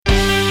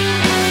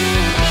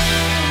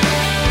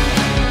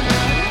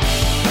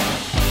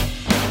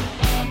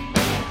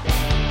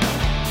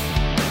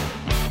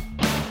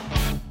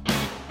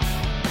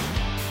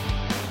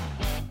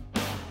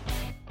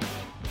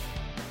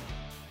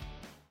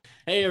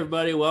Hey,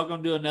 everybody.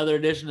 Welcome to another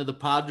edition of the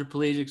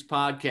Podriplegics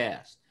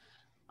podcast.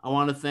 I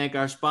want to thank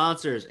our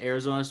sponsors,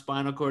 Arizona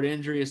Spinal Cord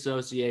Injury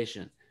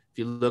Association. If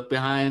you look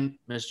behind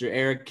Mr.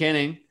 Eric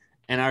Kenning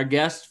and our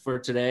guest for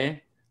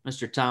today,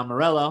 Mr. Tom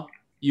Morello,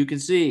 you can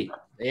see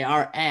they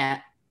are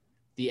at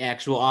the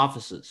actual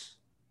offices.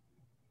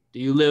 Do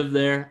you live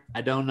there?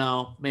 I don't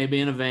know. Maybe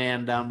in a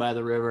van down by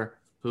the river.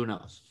 Who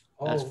knows?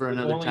 That's for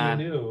another time,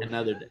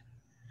 another day.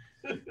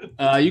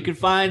 You can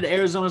find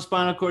Arizona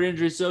Spinal Cord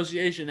Injury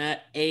Association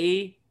at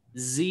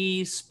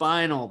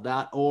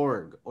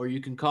azspinal.org, or you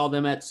can call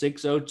them at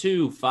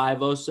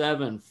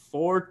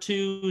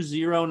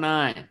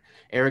 602-507-4209.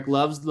 Eric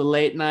loves the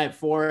late night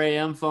 4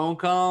 a.m. phone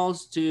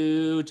calls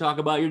to talk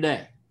about your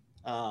day.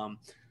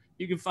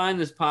 You can find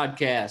this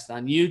podcast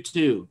on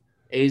YouTube,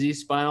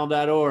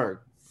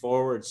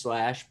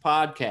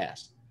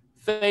 azspinal.org/podcast,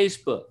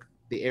 Facebook,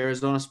 the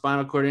Arizona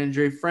Spinal Cord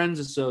Injury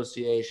Friends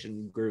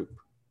Association group.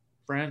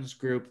 Friends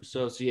group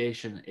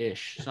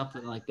association-ish,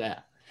 something like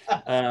that.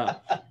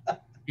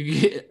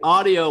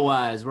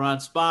 Audio-wise, we're on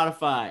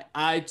Spotify,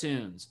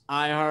 iTunes,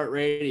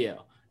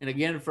 iHeartRadio. And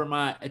again, for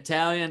my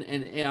Italian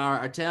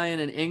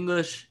and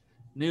English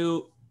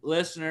new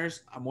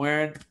listeners, I'm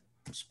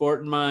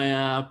sporting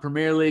my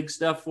Premier League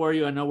stuff for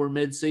you. I know we're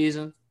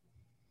mid-season.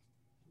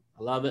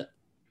 I love it.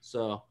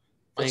 So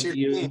thank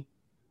you.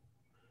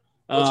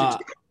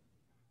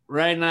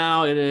 Right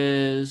now it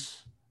is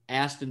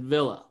Aston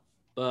Villa.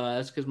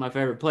 That's because my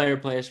favorite player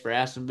plays for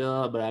Aston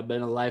Villa, but I've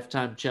been a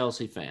lifetime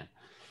Chelsea fan.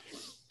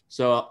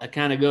 So it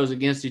kind of goes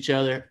against each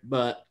other.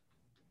 But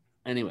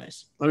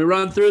anyways, let me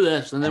run through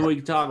this, and then we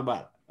can talk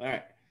about it. All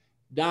right.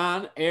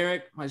 Don,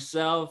 Eric,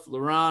 myself,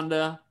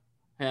 LaRonda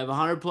have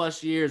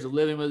 100-plus years of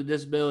living with a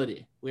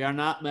disability. We are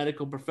not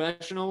medical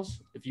professionals.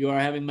 If you are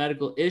having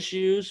medical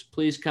issues,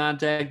 please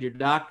contact your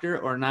doctor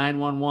or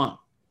 911.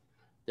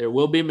 There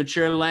will be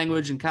mature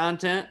language and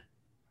content,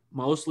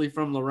 mostly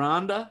from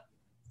LaRonda.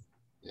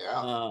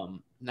 Yeah.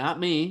 Not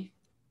me,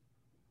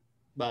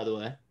 by the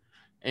way.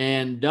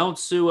 And don't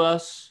sue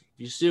us.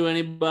 If you sue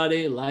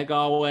anybody, like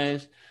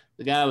always,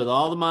 the guy with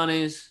all the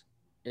monies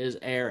is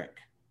Eric.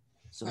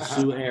 So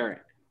sue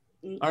Eric.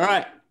 All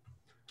right.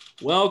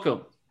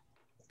 Welcome.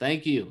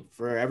 Thank you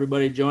for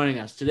everybody joining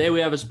us. Today we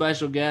have a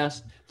special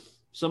guest,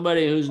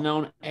 somebody who's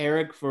known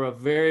Eric for a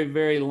very,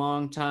 very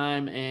long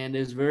time and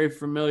is very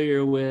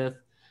familiar with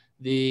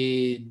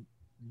the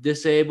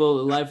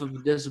life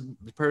of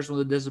the person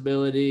with a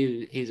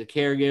disability. He's a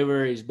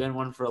caregiver. He's been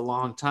one for a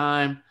long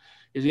time.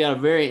 He's got a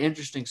very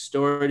interesting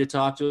story to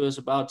talk to us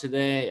about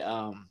today,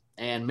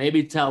 and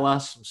maybe tell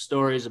us some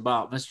stories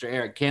about Mr.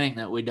 Eric Kenning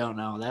that we don't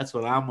know. That's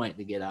what I'm waiting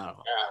to get out of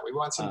him. Yeah, we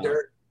want some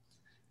dirt.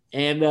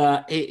 And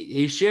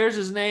he shares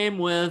his name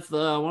with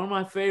one of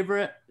my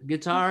favorite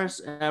guitarists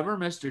ever,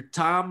 Mr.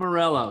 Tom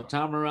Morello.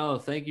 Tom Morello,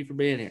 thank you for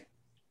being here.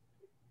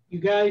 You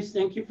guys,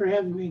 thank you for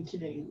having me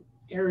today.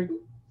 Eric,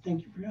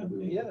 thank you for having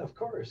me. Yeah, of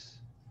course.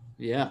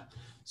 Yeah.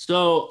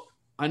 So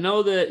I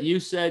know that you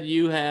said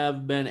you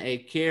have been a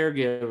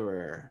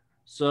caregiver.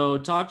 So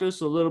talk to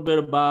us a little bit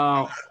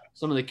about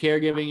some of the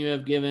caregiving you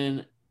have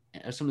given,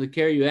 some of the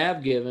care you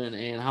have given,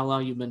 and how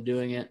long you've been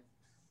doing it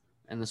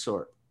and the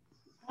sort.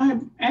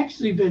 I've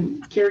actually been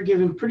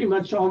caregiving pretty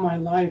much all my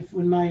life.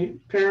 When my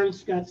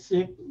parents got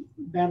sick,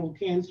 battled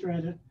cancer, I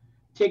had to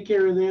take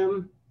care of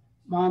them.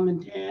 Mom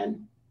and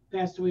dad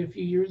passed away a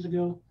few years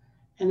ago.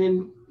 And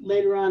then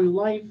later on in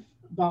life,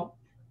 about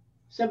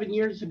 7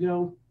 years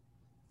ago,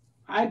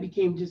 I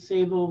became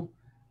disabled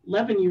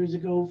 11 years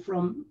ago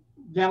from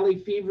valley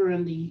fever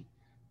and the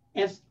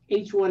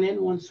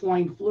H1N1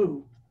 swine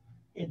flu.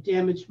 It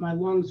damaged my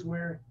lungs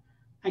where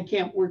I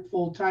can't work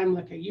full time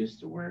like I used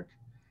to work.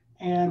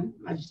 And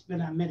I've just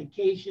been on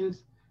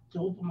medications to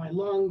open my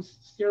lungs,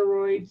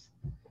 steroids,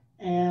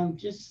 and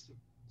just,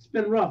 it's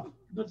been rough.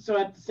 But so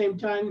at the same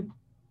time,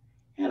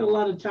 I had a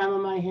lot of time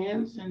on my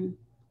hands and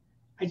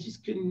I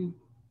just couldn't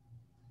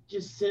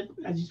just sit.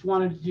 I just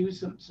wanted to do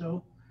something.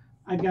 So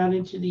I got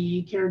into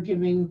the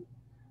caregiving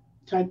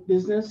type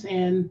business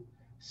and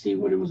see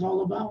what it was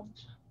all about.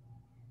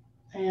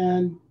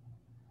 And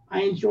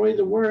I enjoy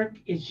the work.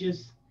 It's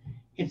just,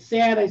 it's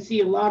sad. I see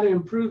a lot of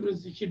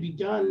improvements that should be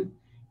done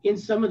in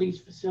some of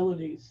these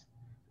facilities.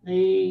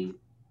 They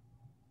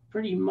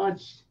pretty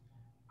much,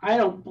 I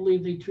don't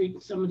believe they treat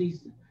some of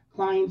these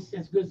clients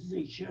as good as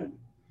they should,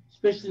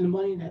 especially the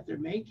money that they're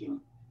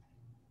making.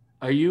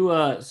 Are you,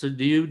 so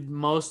do you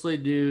mostly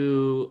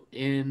do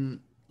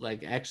in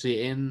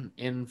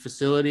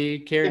facility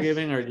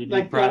caregiving, yes, or do you do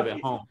like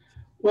private home?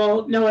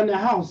 Well, no, in the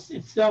house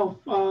itself,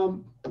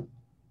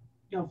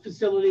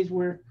 facilities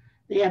where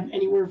they have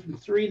anywhere from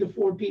 3 to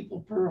 4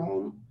 people per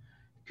home.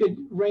 Could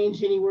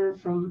range anywhere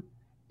from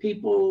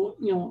people,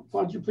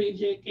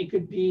 quadriplegic, it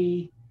could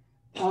be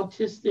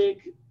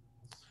autistic,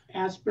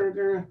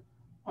 Asperger,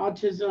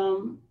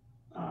 autism,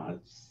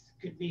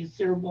 could be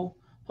cerebral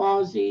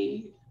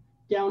palsy,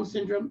 Down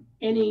syndrome,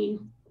 any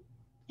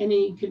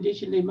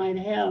condition they might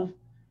have.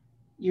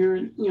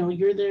 You're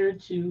there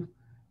to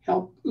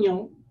help,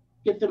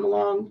 get them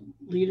along,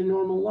 lead a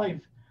normal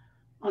life.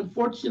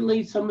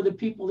 Unfortunately, some of the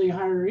people they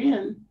hire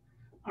in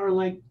are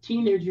like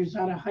teenagers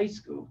out of high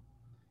school,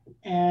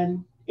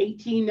 and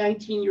 18,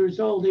 19 years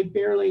old, they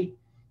barely,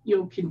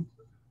 can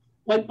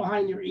wipe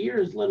behind their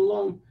ears, let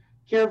alone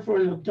care for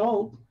an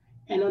adult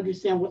and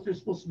understand what they're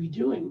supposed to be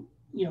doing.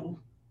 A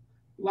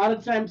lot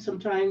of times,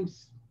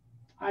 sometimes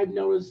I've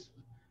noticed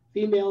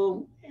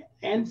female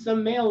and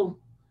some male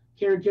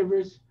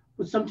caregivers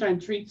would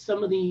sometimes treat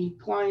some of the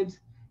clients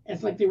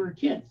as like they were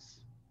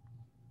kids.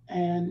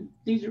 And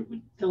these are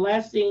the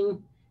last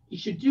thing you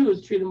should do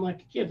is treat them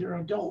like a kid. They're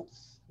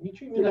adults. You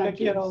treat me like a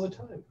kid all the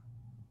time.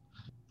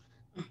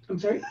 I'm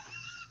sorry?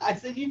 I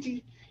said you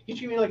treat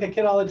me like a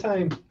kid all the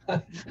time.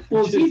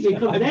 Well, it's easy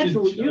because that's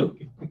what you.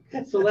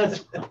 So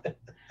that's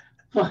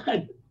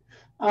but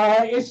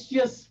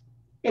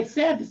it's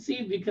sad to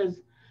see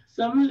because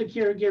some of the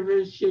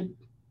caregivers should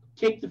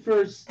take the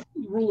first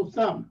rule of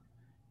thumb.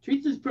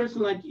 Treat this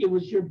person like it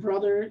was your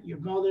brother, your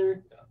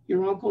mother,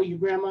 your uncle, your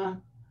grandma.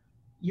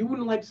 You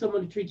wouldn't like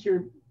someone to treat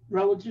your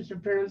relatives or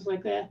parents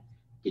like that,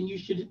 then you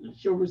should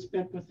show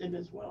respect with them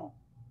as well.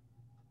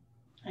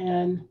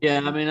 And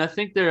yeah, I mean, I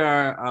think there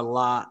are a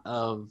lot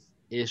of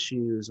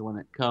issues when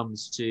it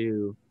comes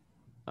to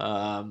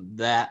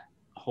that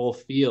whole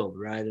field,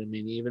 right? I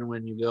mean, even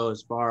when you go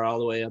as far all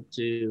the way up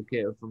to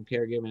from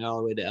caregiving all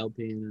the way to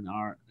LPN and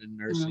art and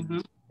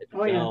nursing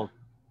itself,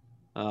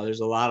 there's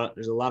a lot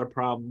of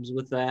problems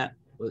with that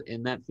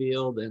in that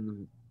field,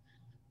 and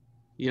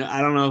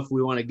I don't know if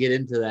we want to get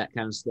into that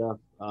kind of stuff.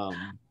 Go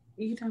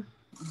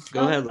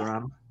ahead,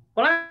 Lorana.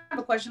 Well, I have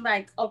a question.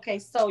 Like, okay,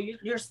 so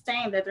you're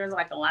saying that there's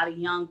like a lot of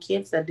young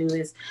kids that do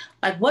this.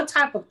 Like, what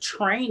type of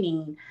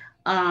training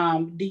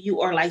do you,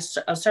 or like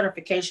a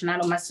certification? I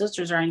know my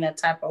sisters are in that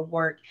type of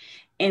work,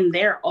 and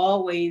they're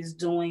always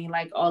doing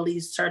like all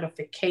these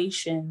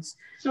certifications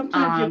to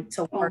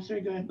work.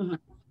 Sorry, go ahead.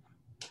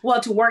 Well,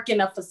 to work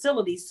in a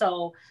facility.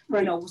 So,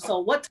 right. So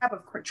what type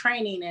of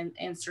training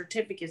and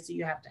certificates do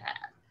you have to have?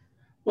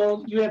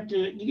 Well, you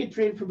get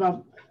trained for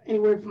about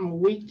anywhere from a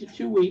week to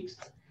 2 weeks.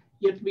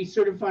 You have to be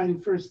certified in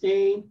first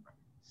aid,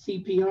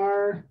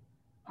 CPR,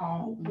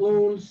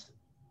 wounds,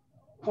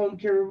 home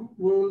care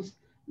wounds,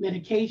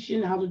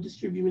 medication, how to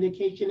distribute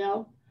medication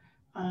out.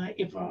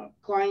 If a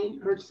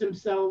client hurts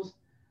themselves,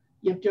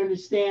 you have to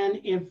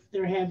understand if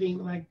they're having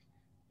like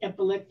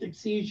epileptic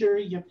seizure,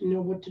 you have to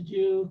know what to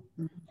do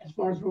as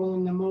far as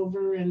rolling them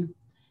over. And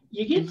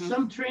you get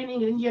some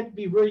training, and you have to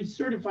be really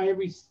certified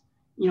every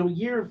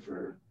year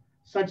for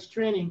such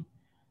training.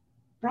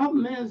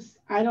 Problem is,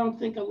 I don't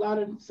think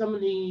some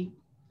of the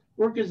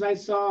workers I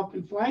saw up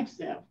in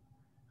Flagstaff,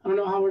 I don't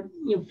know how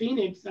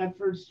Phoenix, I've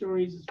heard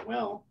stories as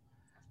well.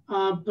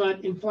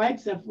 But in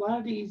Flagstaff, a lot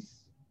of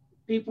these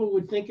people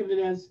would think of it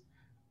as,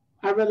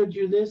 I'd rather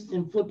do this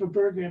than flip a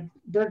burger at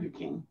Burger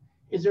King.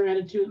 Is their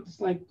attitude? It's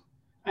like,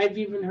 I've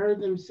even heard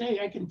them say,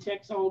 I can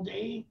text all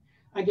day.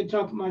 I can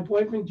talk to my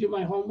boyfriend, do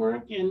my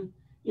homework, and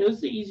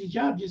it's an easy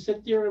job. Just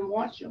sit there and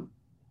watch them.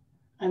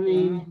 I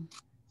mean,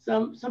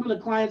 some of the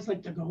clients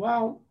like to go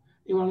out.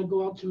 They want to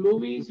go out to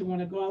movies. They want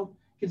to go out,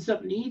 get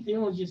something to eat. They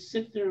don't want to just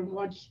sit there and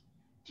watch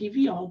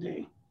TV all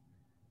day.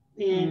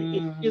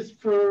 And it's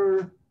just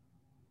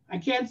I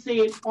can't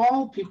say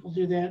all people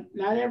do that.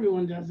 Not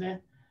everyone does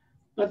that.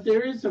 But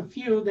there is a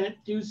few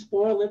that do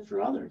spoil it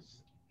for others.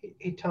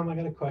 Hey, Tom, I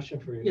got a question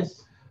for you.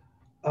 Yes.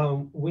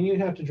 When you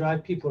have to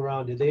drive people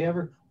around, did they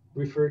ever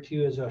refer to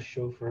you as a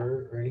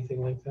chauffeur or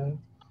anything like that?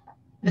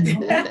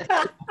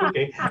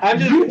 Okay, I'm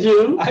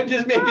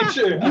just making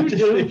sure.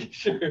 Making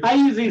sure. I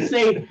usually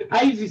say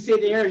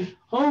to Eric,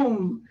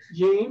 home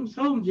James,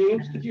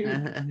 could you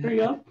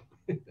hurry up?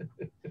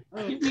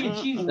 Give me a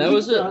cheese. That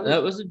was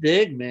a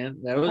dig, man.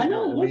 That was, I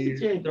know, what's a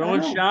dig?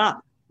 Throwing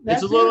shots.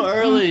 It's a little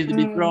early to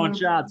be throwing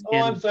shots. Oh,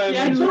 I'm sorry.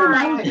 Yeah, I told him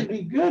I would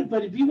be good,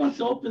 but if he wants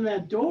to open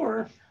that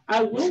door,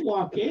 I will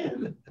walk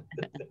in.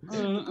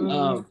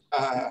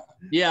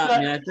 Yeah, I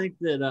mean, I think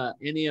that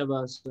any of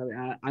us,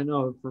 I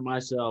know for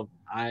myself,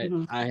 I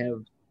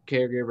have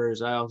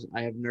caregivers.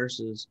 I have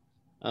nurses.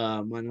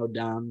 I know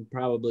Don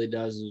probably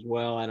does as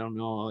well. I don't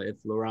know if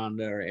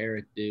LaRonda or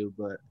Eric do,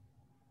 but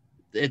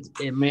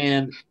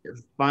man,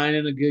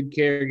 finding a good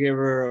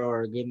caregiver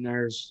or a good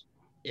nurse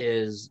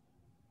is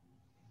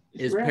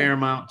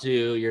paramount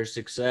to your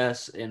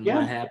success and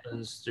what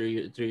happens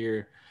through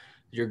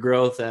your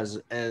growth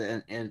as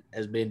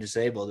being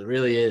disabled. It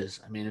really is.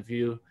 I mean, if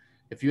you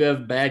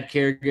have bad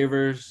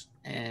caregivers,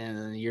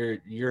 and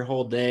your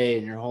whole day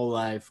and your whole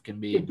life can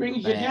be, it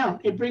brings you down.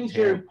 It brings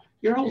your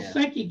whole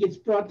psyche gets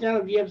brought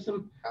down. If you have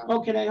some,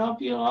 can I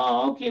help you?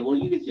 Oh, okay. Well,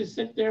 you can just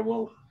sit there.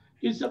 We'll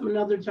do something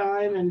another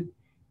time, and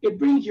it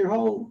brings your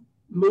whole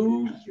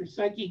mood, your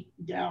psyche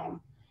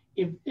down.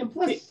 And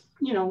plus,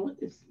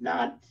 it's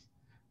not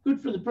good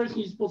for the person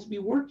you're supposed to be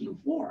working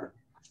for.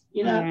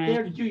 You're not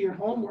there to do your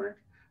homework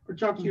or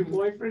talk to your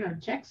boyfriend or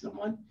text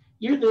someone.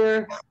 You're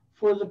there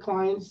for the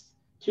clients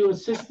to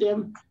assist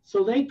them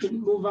so they can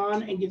move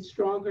on and get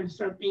stronger and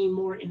start being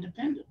more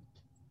independent.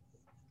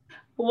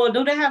 Well,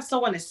 do they have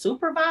someone to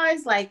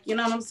supervise? Like, you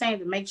know what I'm saying?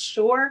 To make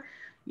sure,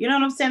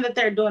 that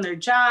they're doing their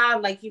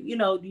job? Like, do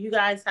you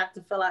guys have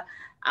to fill out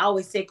I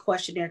always say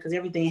questionnaire because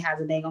everything has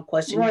a dang on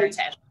questionnaire Right.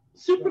 attached.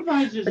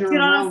 Supervisors But are you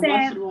know what I'm around once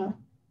saying? in a while.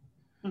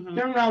 Mhm.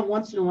 They're around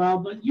once in a while,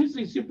 but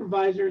usually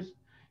supervisors,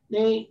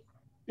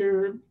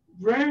 they're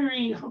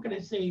very, how can I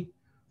say,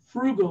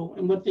 frugal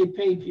in what they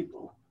pay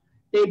people.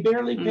 They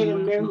barely pay a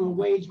Mhm. minimum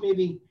wage,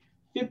 maybe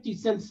 50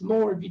 cents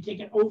more if you take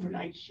an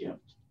overnight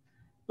shift.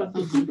 But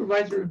the Mhm.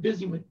 supervisors are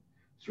busy with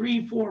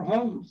 3, 4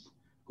 homes,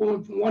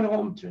 going from one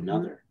home to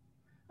another.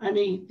 I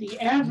mean, the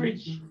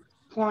average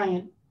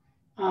client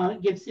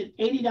gets it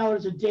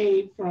 $80 a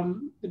day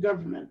from the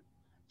government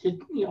to,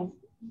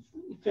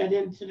 fed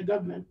into the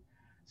government.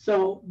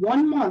 So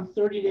 1 month,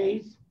 30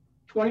 days,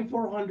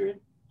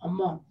 2,400 a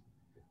month.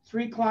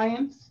 3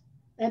 clients,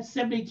 that's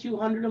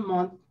 7,200 a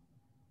month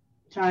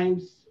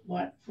times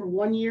what? For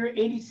 1 year,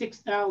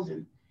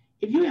 86,000.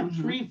 If you have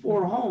 3,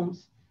 4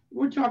 homes,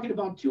 we're talking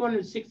about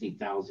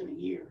 260,000 a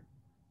year.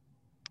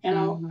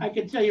 And I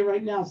can tell you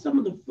right now, some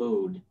of the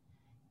food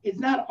is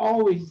not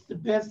always the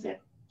best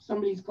that some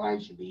of these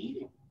clients should be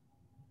eating.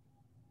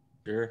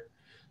 Sure.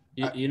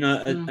 I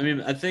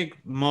mean, I think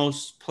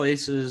most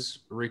places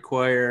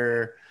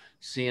require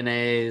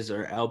CNAs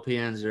or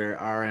LPNs or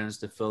RNs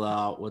to fill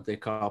out what they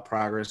call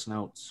progress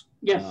notes.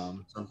 Yes.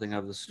 Something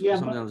of the You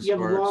something of the have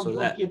a sort. log So book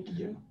that you have to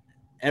do.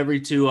 every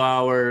 2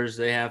 hours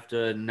they have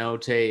to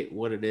notate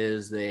what it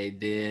is they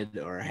did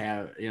or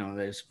have,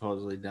 they've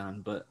supposedly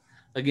done. But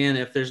again,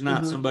 if there's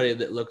not somebody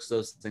that looks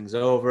those things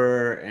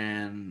over,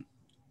 and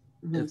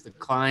if the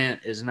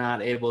client is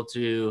not able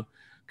to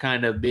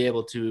kind of be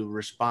able to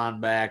respond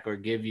back or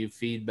give you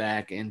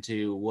feedback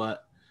into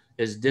what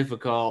is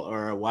difficult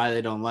or why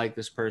they don't like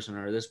this person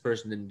or this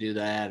person didn't do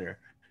that, or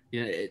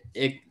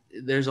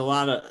there's a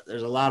lot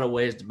of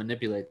ways to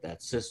manipulate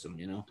that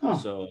system, Oh.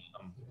 So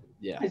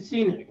yeah, I've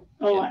seen it.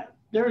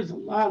 There's a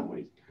lot of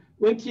ways.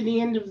 Wait till the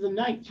end of the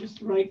night,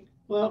 just write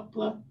blah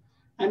blah.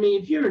 I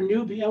mean, if you're a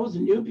newbie, I was a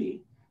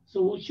newbie,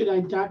 so should I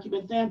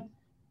document that?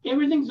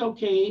 Everything's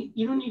okay.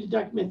 You don't need to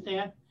document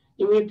that.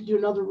 Then we have to do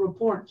another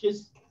report.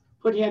 Just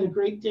put he had a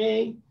great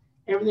day.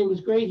 Everything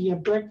was great. He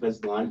had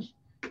breakfast, lunch,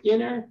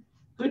 dinner.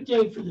 Good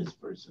day for this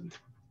person.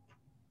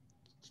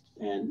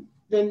 And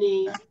then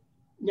the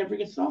never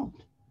gets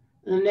solved.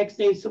 And the next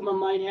day, someone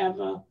might have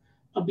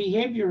a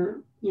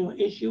behavior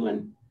issue,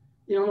 and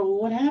they don't know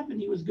what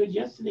happened. He was good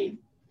yesterday.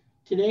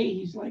 Today,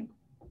 he's like,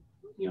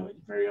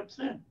 very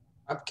upset.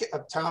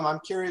 Tom, I'm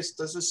curious,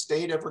 does the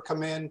state ever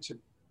come in to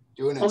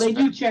do an Oh, inspection?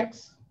 they do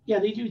checks. Yeah,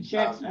 they do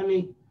checks. I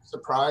mean,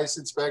 surprise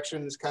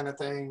inspections kind of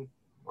thing,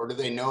 or do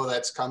they know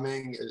that's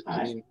coming?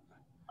 I mean,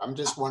 I'm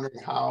just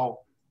wondering how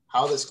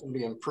this can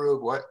be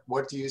improved.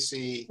 What do you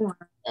see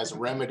as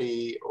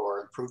remedy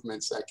or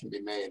improvements that can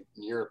be made,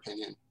 in your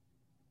opinion?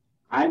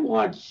 I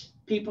watch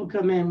people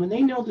come in when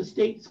they know the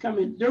state's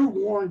coming. They're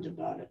warned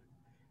about it.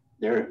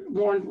 They're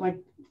warned like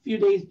a few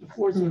days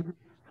before, saying,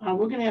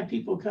 we're going to have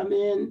people come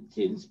in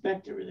to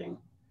inspect everything.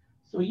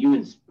 So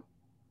you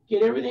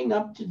get everything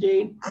up to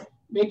date,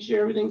 make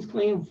sure everything's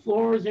clean,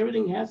 floors,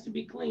 everything has to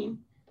be clean.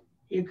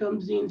 Here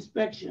comes the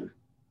inspection.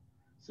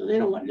 So they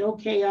don't want no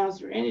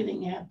chaos or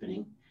anything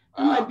happening.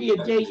 It might be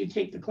a day you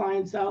take the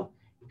clients out.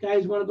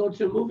 Guys want to go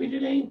to a movie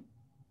today?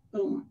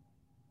 Boom.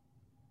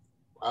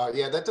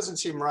 Yeah, that doesn't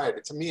seem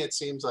right. To me, it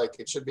seems like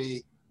it should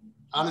be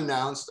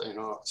unannounced,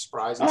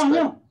 surprise inspection.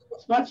 Oh, no,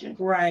 spot check.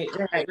 Right.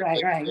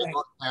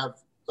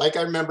 Like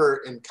I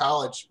remember in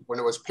college when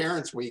it was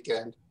parents'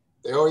 weekend,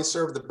 they always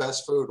served the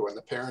best food when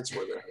the parents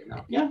were there.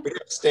 Yeah. We'd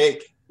have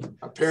steak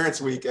on parents'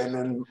 weekend,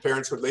 and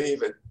parents would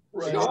leave, and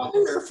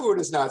their food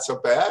is not so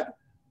bad.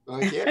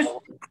 Like, yeah.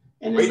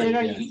 And then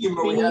later you eat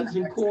beans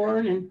and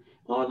corn, and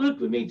look,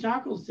 we made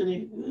tacos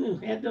today.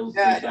 Had those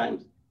 3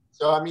 times.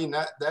 So I mean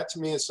that to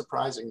me is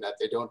surprising that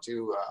they don't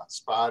do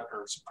spot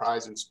or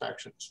surprise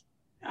inspections.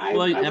 I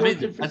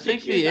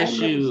think the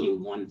issue. I've never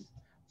seen one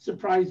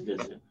surprise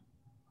visit.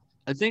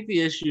 I think the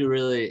issue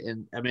really,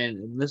 and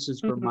this is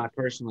from my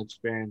personal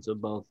experience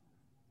of both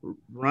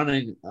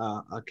running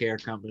a care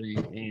company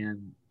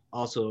and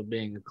also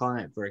being a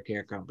client for a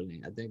care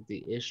company. I think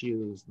the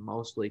issues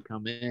mostly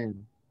come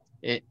in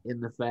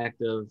the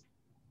fact of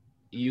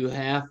you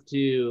have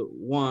to,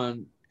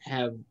 one,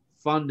 have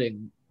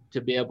funding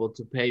to be able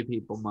to pay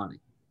people money.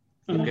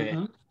 Okay.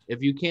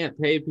 If you can't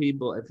pay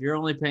people, if you're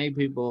only paying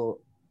people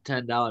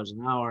 $10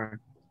 an hour,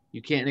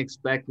 you can't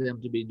expect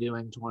them to be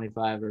doing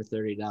 $25 or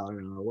 $30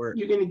 an hour work.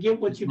 You're going to get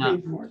what you pay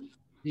for.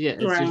 Yeah,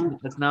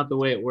 that's not the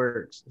way it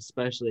works,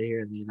 especially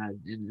here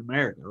in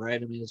America,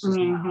 right? I mean, it's just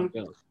not how it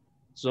goes.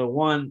 So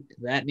one,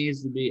 that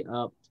needs to be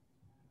upped,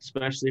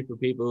 especially for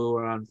people who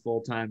are on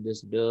full-time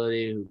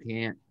disability, who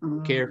can't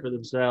care for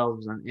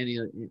themselves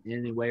in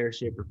any way or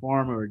shape or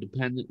form, or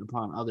dependent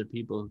upon other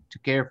people to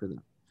care for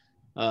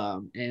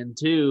them. And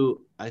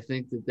two, I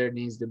think that there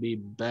needs to be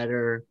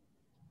better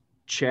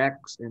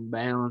checks and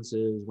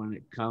balances when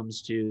it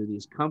comes to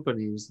these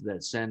companies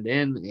that send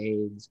in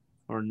aides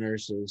or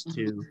nurses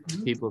to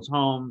people's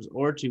homes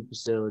or to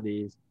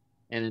facilities,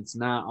 and it's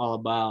not all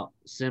about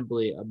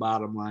simply a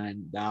bottom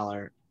line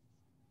dollar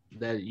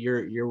that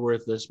you're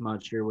worth this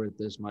much, you're worth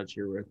this much,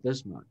 you're worth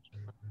this much.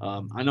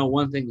 I know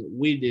one thing that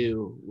we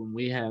do when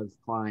we have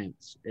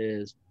clients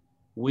is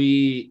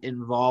we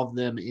involve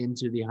them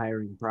into the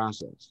hiring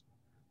process.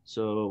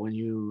 So when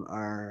you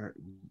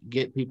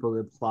get people to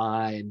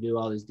apply and do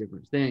all these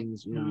different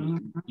things, you know,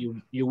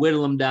 you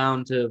whittle them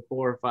down to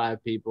 4 or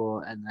 5 people,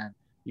 and then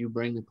you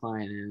bring the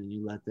client in and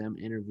you let them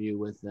interview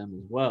with them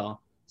as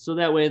well. So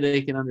that way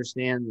they can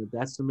understand that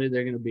that's somebody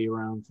they're going to be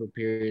around for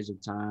periods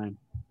of time,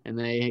 and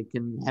they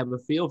can have a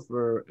feel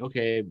for,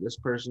 okay, this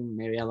person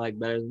maybe I like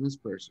better than this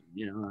person,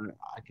 you know,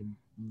 I can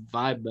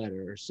vibe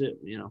better or sit,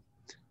 you know.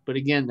 But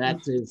again, that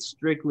is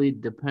strictly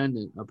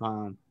dependent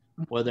upon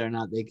whether or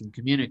not they can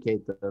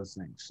communicate those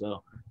things.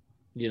 So,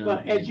 you know.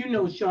 But as you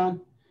know, Shawn,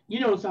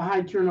 you know it's a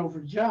high turnover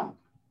job.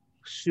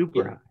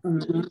 Super high.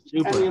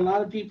 Super I mean, a high.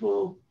 lot of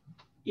people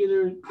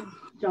either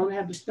don't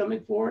have the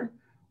stomach for it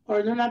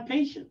or they're not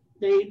patient.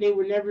 They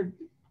were never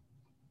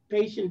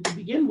patient to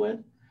begin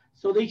with,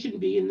 so they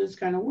shouldn't be in this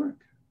kind of work.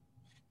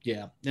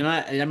 Yeah. And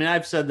I mean,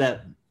 I've said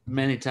that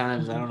many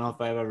times. I don't know if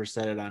I've ever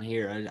said it on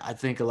here. I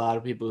think a lot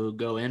of people who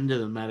go into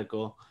the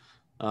medical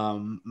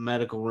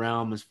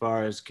realm as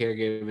far as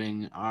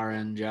caregiving,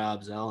 RN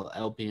jobs,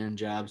 LPN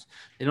jobs,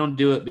 they don't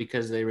do it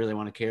because they really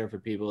want to care for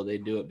people. They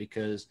do it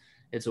because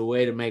it's a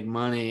way to make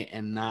money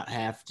and not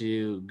have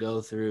to go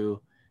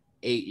through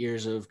 8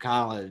 years of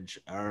college,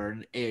 or,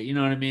 you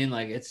know what I mean?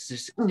 Like, it's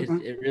just,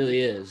 it really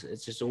is.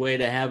 It's just a way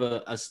to have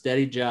a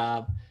steady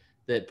job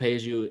that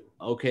pays you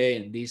okay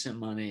and decent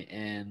money,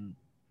 and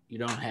you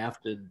don't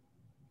have to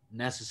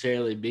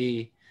necessarily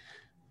be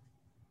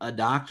a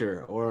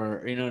doctor,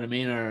 or, you know what I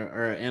mean,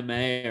 or a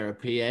MA or a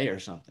PA or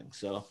something.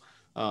 So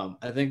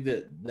I think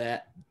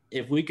that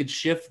if we could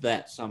shift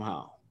that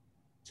somehow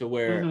to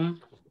where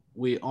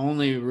we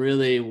only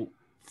really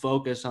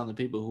focus on the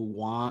people who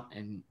want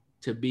and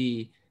to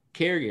be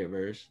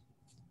caregivers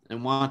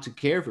and want to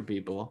care for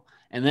people,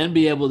 and then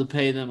be able to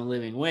pay them a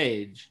living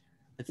wage,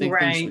 I think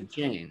things would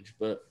change.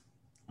 But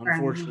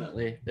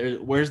unfortunately,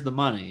 where's the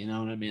money? You know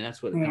what I mean?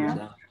 That's what it comes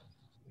down to.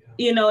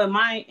 You know,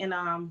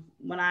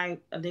 when I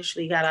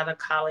initially got out of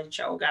college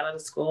or got out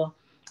of school,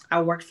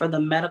 I worked for the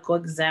medical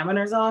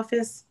examiner's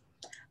office,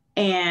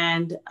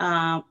 and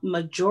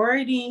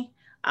majority,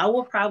 I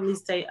will probably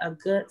say a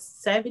good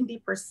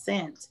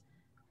 70%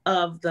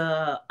 of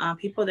the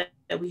people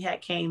that we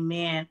had came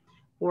in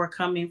were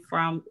coming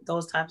from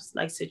those types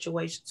like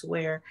situations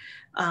where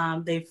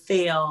they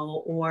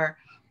fail, or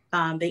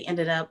they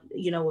ended up,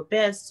 you know, with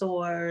bed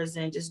sores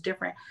and just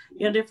different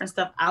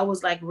stuff. I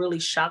was like really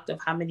shocked of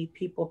how many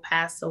people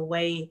pass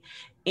away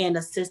in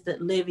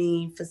assisted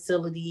living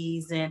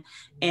facilities and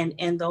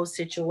in those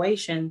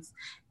situations.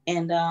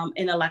 And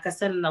like I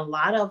said, and a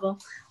lot of them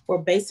were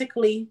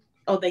basically,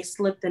 they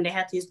slipped and they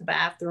had to use the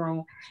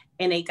bathroom,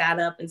 and they got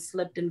up and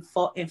slipped and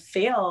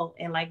fell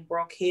and like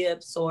broke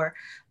hips, or,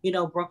 you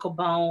know, broke a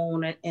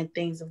bone and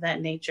things of that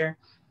nature.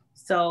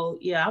 So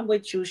yeah, I'm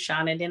with you,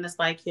 Shawn. And then it's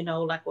like, you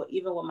know, like, well,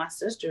 even with my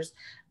sisters,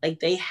 like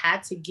they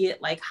had to get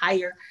like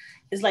higher.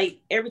 It's like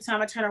every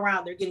time I turn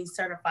around, they're getting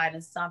certified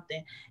in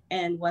something.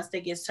 And once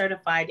they get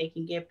certified, they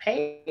can get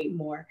paid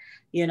more,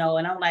 you know.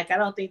 And I'm like, I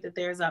don't think that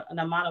there's an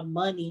amount of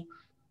money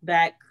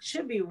that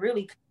should be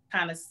really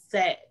kind of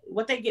set.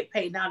 What they get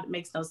paid now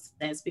makes no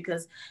sense,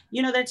 because,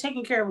 you know, they're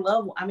taking care of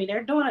loved ones. I mean,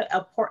 they're doing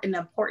an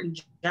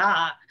important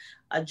job,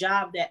 a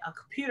job that a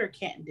computer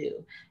can't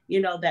do, you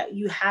know, that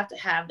you have to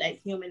have that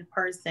human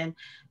person,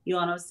 you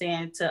know what I'm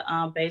saying,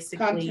 to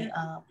basically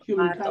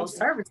provide those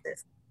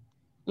services.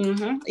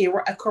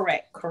 You're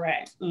correct.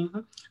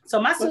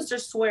 So my sister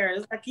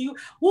swears, like, you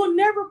will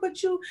never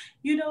put you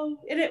know,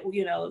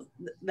 you know,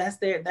 that's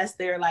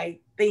their like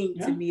thing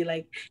to me.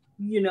 Like,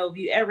 you know, if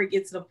you ever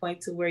get to the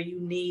point to where you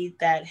need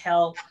that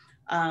help,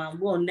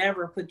 we'll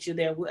never put you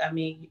there. I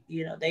mean,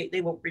 you know,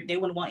 they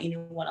wouldn't want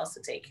anyone else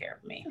to take care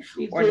of me.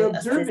 They're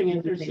observing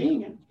it, they're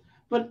seeing it.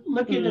 But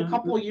look at a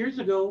couple of years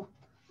ago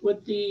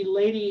with the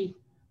lady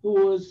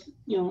who was,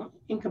 you know,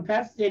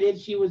 incapacitated.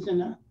 She was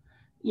in a,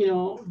 you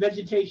know,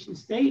 vegetation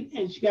state,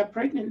 and she got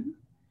pregnant,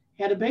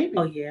 had a baby.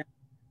 Oh yeah.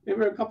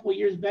 Remember a couple of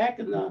years back,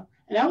 and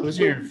that was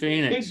here in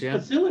Phoenix, big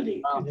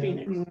facility in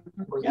Phoenix.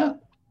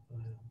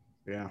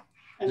 Yeah.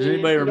 And does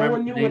anybody remember no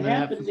one knew what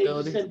happened. They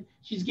just said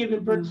she's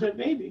giving birth to a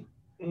baby.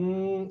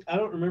 I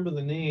don't remember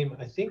the name.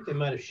 I think they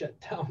might have shut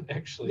down,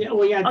 actually. Yeah,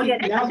 well, yeah.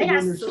 Now they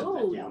got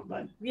sued. Down,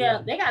 but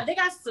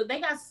they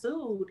got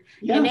sued,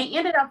 and they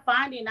ended up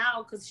finding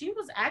out because she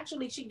was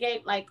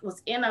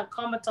in a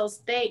comatose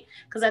state,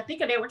 because I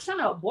think they were trying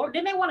to abort.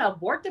 Didn't they want to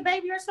abort the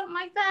baby or something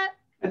like that?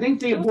 I think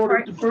they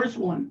aborted the first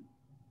one.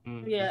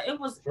 Yeah, it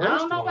was. I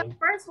don't know about the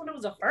first one. It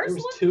was the first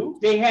one. Two.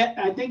 They had.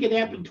 I think it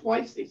happened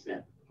twice. They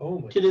said.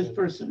 To this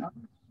person.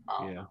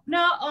 Yeah. No,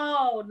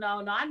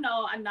 I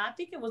know. I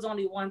think it was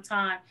only one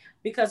time,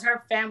 because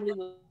her family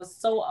was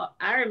so.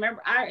 I remember.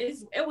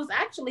 It was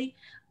actually,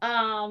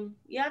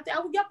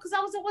 because I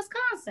was in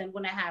Wisconsin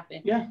when it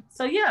happened. Yeah.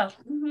 So yeah.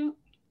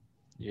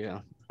 Yeah.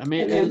 I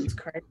mean,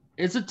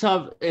 it's a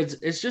tough.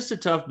 It's just a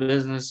tough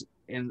business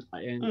in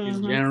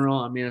general.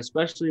 I mean,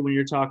 especially when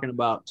you're talking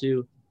about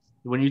too,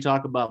 when you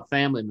talk about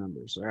family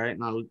members, all right?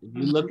 Now, if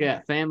you look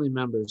at family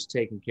members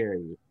taking care of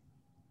you,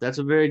 that's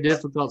a very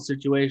difficult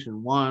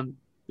situation. One,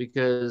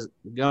 because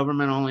the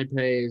government only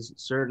pays a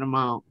certain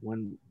amount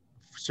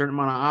of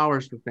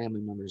hours for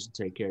family members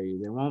to take care of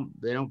you.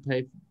 They don't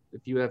pay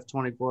if you have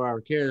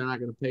 24-hour care, they're not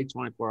going to pay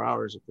 24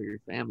 hours for your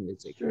family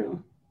to take care of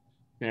you.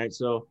 Okay,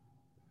 so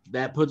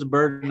that puts a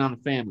burden on the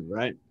family,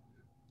 right?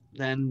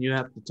 Then you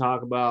have to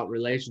talk about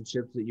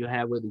relationships that you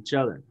have with each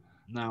other.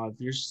 Now, if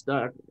you're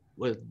stuck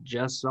with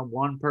just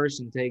one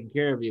person taking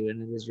care of you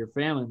and it is your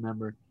family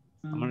member,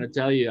 I'm going to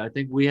tell you, I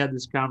think we had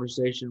this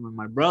conversation when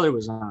my brother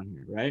was on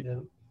here, right? Yeah.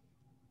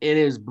 It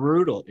is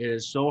brutal. It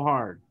is so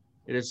hard.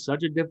 It is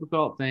such a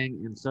difficult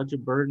thing and such a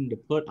burden to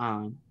put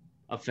on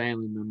a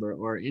family member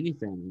or any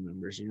family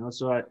members, you know?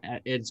 So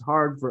it's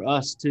hard for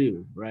us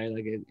too, right?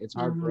 Like it's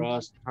hard for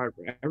us, it's hard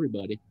for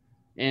everybody.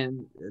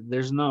 And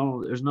there's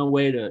no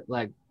way to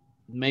like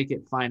make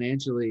it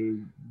financially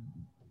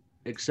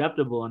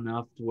acceptable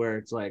enough to where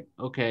it's like,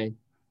 okay,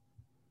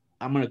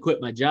 I'm going to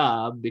quit my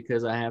job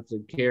because I have to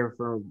care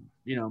for,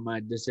 you know,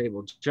 my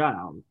disabled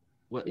child.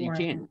 Well, you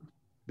can't,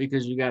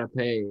 because you got to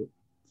pay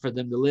for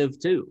them to live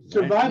too. Right?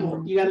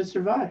 Survival. You got to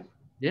survive.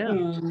 Yeah. I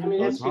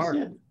mean, that's just hard.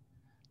 it.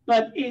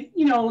 But it,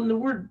 you know, in the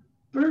word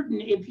burden,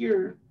 if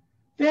your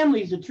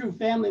family's a true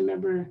family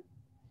member,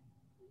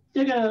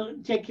 they're going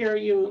to take care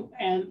of you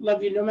and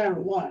love you no matter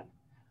what.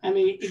 I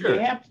mean, if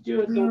they have to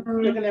do it, they're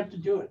going to have to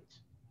do it.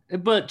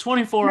 But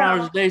 24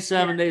 hours a day,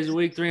 7 days a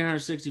week,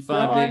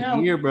 365 days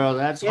a year, bro.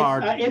 That's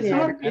hard. It's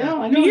hard. Yeah,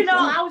 I know. You know,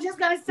 I was just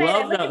gonna say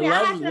love that.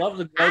 Love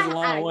that goes a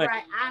long way.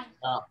 Right.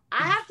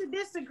 I have to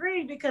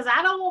disagree because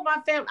I don't want my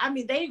family. I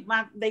mean,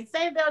 they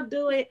say they'll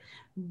do it,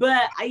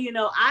 but you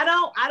know, I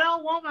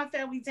don't want my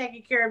family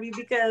taking care of me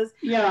because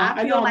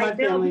I feel like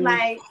they'll be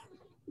like,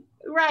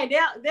 right?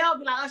 They'll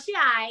be like, oh, she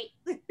all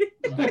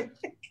right.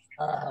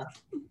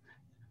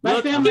 My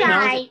family,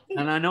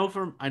 and I know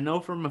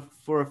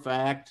for a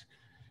fact.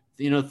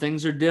 You know,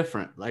 things are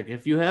different. Like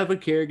if you have a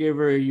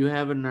caregiver or you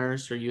have a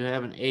nurse or you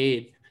have an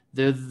aide,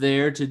 they're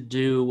there to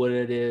do what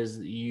it is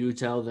that you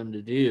tell them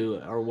to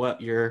do or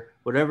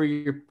whatever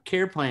your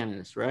care plan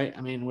is, right?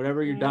 I mean,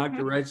 whatever your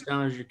doctor writes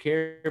down as your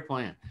care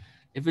plan.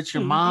 If it's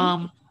your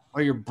mom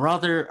or your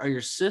brother or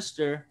your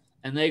sister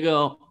and they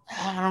go,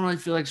 I don't really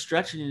feel like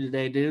stretching you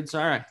today, dude.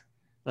 Sorry.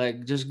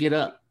 Like, just get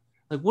up.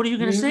 Like, what are you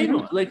going to say to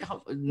them? Like,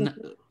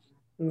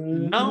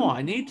 no,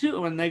 I need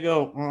to. And they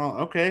go, well,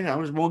 okay,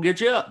 we'll get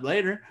you up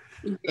later.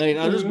 Like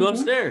I'll just go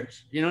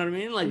upstairs. You know what I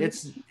mean? Like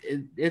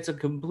it's a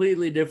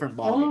completely different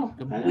ball.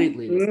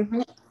 Completely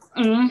different.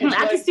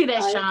 I can see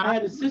that, Shawn. I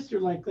had a sister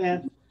like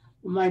that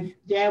when my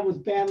dad was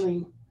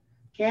battling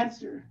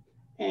cancer,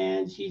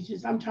 and she's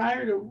just, I'm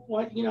tired of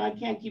what, you know, I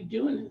can't keep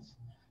doing this.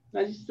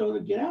 And I just told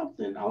her, get out,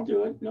 then I'll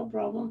do it, no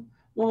problem.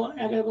 Well,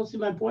 I gotta go see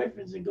my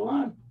boyfriend. So go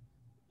on,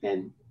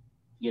 and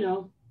you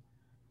know,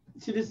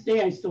 to this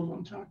day I still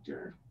don't talk to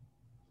her.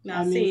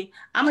 Now see,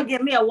 I'm gonna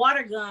get me a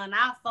water gun.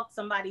 I'll fuck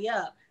somebody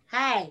up.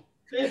 Hey,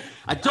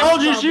 I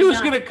told you she was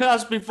going to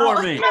cuss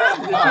before me.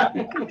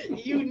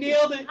 You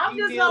nailed it. I'm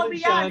just going to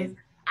be honest.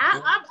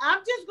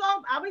 I'm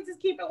just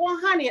keep it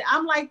 100.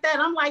 I'm like that.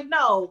 I'm like,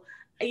 no,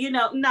 you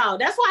know, no.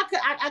 That's why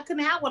I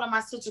couldn't have one of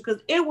my sisters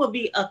because it would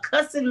be a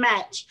cussing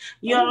match.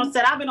 You know what I'm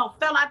saying? I've been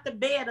fell out the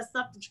bed or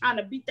something trying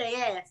to beat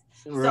their ass.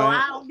 Right. So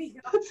I'll be.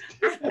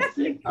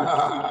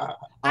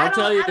 I'll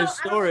tell you a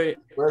story,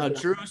 a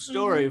true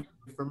story.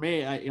 For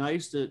me, I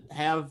used to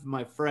have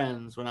my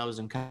friends when I was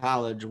in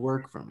college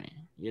work for me.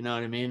 You know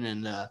what I mean?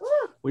 And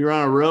we were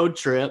on a road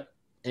trip,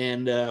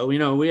 and you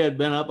know, we had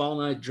been up all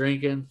night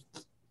drinking,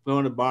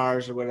 going to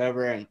bars or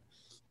whatever. And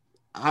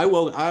I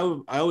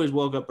always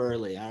woke up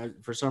early.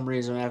 For some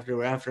reason,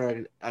 after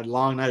a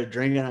long night of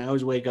drinking, I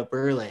always wake up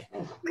early.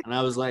 And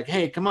I was like,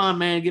 "Hey, come on,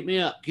 man, get me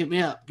up, get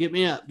me up, get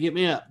me up, get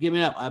me up, get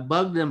me up." I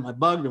bugged him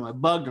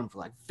for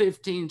like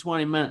 15,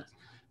 20 minutes.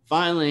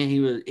 Finally,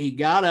 he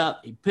got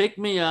up, he picked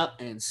me up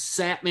and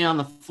sat me on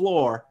the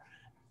floor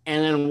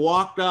and then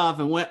walked off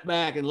and went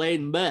back and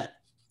laid in bed.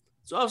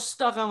 So I was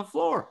stuck on the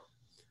floor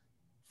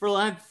for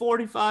like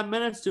 45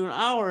 minutes to an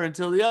hour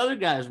until the other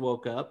guys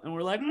woke up and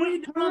were like, "What are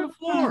you doing on the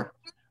floor?"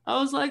 I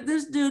was like,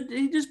 "This dude,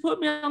 he just put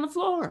me on the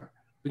floor,"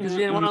 because he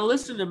didn't want to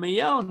listen to me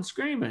yell and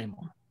scream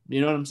anymore.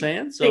 You know what I'm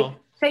saying? So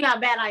think how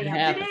bad I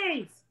am.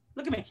 Denise,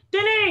 look at me.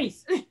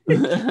 Denise. I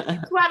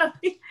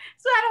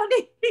don't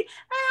need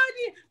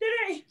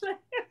Denise.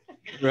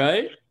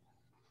 Right?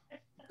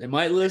 They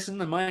might listen,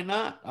 they might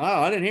not.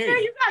 Oh, I didn't hear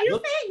you. You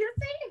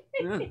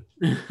see.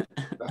 Yeah.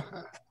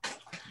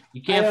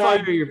 You can't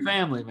fire your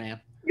family, man.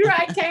 You're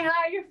right, can't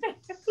hire your family.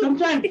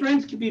 Sometimes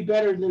friends can be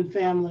better than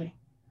family.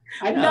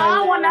 I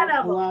want none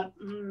of them. A lot.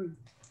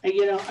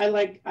 You know,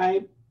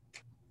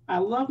 I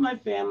love my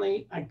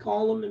family. I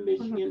call them in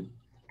Michigan.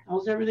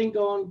 How's everything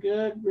going?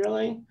 Good,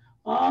 really?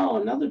 Oh,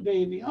 another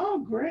baby. Oh,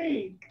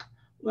 great.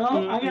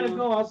 Well, I gotta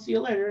go. I'll see you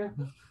later.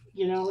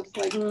 You know, it's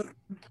like.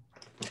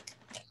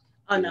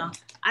 Oh no,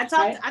 I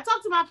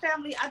talk to my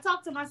family. I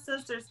talk to my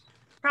sisters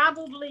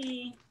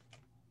probably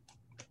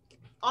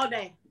all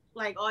day.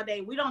 like all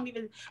day. We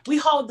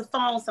hold the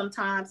phone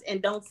sometimes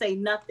and don't say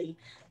nothing.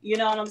 You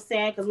know what I'm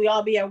saying? Because we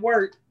all be at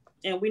work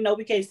and we know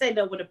we can't say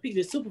that when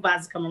the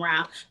supervisors come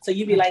around. So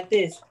you be like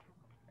this.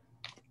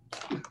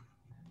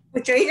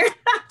 With your ear.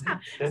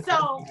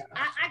 So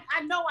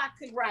I know I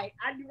could write.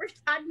 I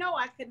know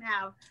I couldn't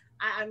have.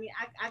 I mean,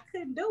 I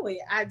couldn't do it.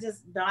 I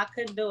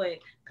couldn't do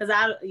it because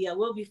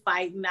we'll be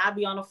fighting. I'll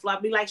be on the floor,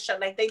 be like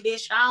they did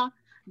Shawn.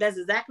 That's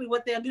exactly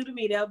what they'll do to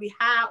me. They'll be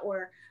high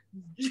or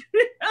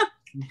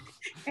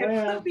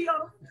and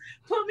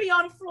put me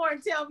on the floor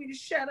and tell me to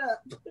shut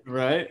up.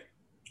 Right.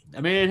 I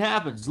mean, it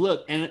happens.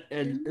 Look, and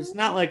it's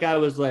not like I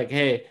was like,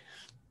 hey.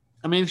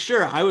 I mean,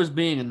 sure, I was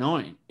being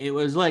annoying. It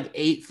was like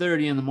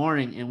 8:30 in the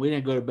morning, and we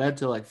didn't go to bed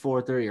till like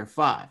 4:30 or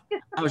 5.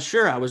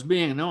 I was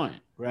being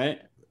annoying,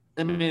 right?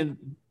 I mean,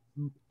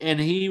 and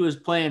he was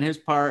playing his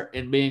part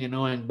in being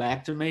annoying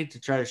back to me to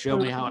try to show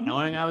me how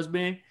annoying I was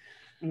being.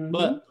 Mm-hmm.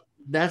 But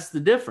that's the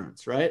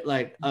difference, right?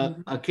 Like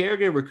a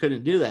caregiver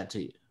couldn't do that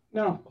to you.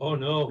 No. Oh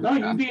no. No,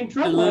 you'd be in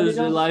trouble. To lose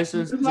your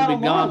license, to be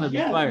gone, to be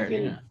fired.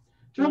 Yeah.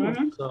 Trouble.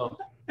 Mm-hmm. So,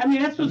 I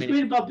mean, that's what's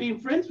great about being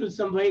friends with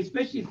somebody,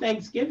 especially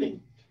Thanksgiving.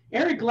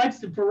 Eric likes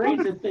the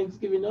parades at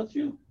Thanksgiving, don't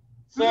you?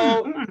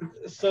 So my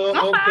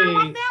okay.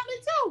 family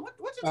too.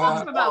 What you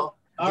talking about?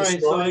 All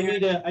right, so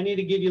I need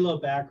to give you a little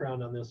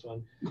background on this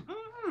one.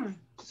 Mm-hmm.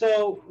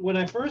 So when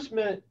I first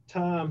met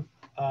Tom,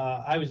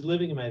 I was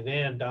living in my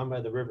van down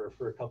by the river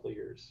for a couple of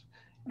years.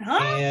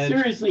 Huh?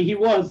 Seriously, he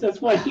was. That's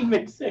why he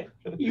makes it.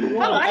 He was.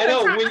 I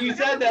know. When you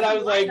said that, I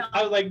was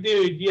like,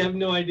 dude, you have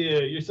no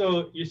idea. You're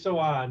so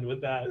on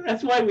with that.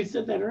 That's why we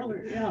said that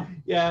earlier. Yeah.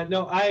 Yeah.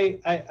 No, I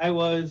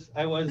was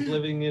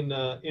living in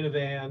a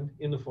van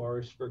in the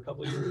forest for a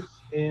couple of years,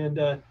 and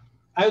I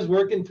was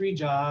working 3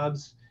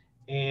 jobs,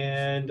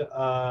 and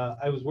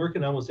I was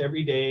working almost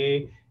every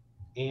day,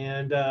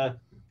 and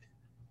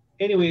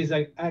anyways,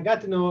 I got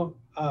to know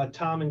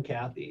Tom and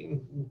Kathy.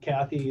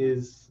 Kathy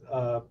is.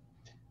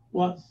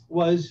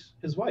 Was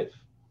his wife,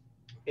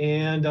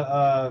 and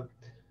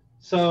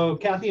so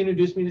Kathy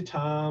introduced me to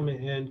Tom,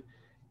 and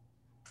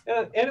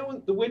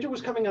the winter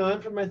was coming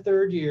on for my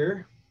 3rd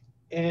year,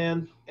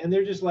 and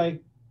they're just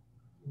like,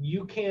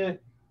 you can't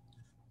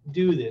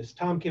do this.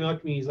 Tom came up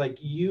to me, he's like,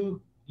 you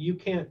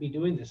can't be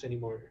doing this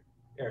anymore,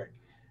 Eric.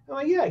 I'm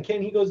like, yeah, I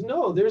can. He goes,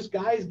 no, there's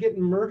guys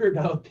getting murdered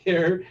out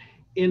there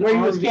in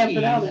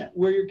RVs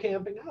where you're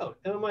camping out,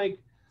 and I'm like,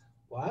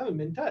 well, I haven't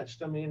been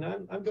touched. I mean,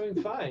 I'm doing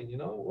fine,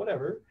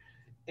 whatever.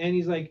 And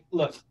he's like,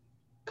 look,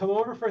 come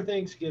over for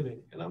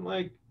Thanksgiving. And I'm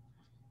like,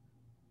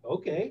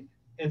 okay.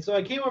 And so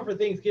I came over for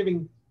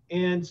Thanksgiving.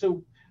 And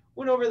so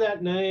went over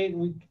that night and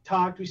we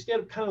talked. We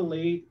stayed up kind of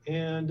late.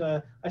 And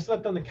I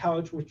slept on the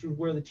couch, which was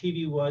where the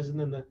TV was. And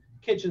then the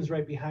kitchen's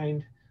right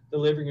behind the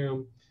living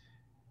room.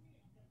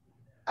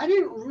 I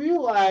didn't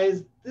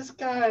realize this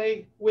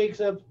guy wakes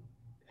up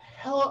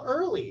hella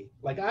early.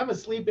 Like I'm a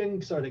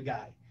sleep-in sort of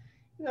guy.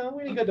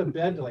 When you go to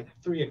bed to like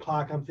 3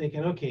 o'clock, I'm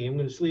thinking, okay, I'm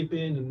going to sleep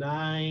in to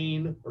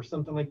 9 or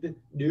something like that.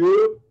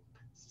 Nope.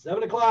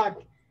 7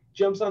 o'clock,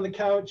 jumps on the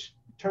couch,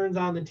 turns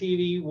on the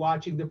TV,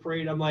 watching the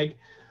parade. I'm like,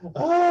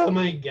 oh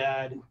my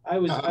God. I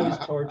was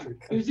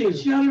tortured. He was saying,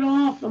 shut it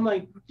off. I'm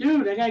like,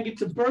 dude, I got to get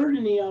the bird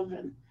in the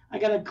oven. I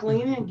got to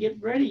clean it and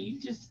get ready. You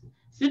just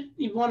sit,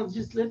 you want to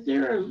just sit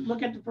there and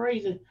look at the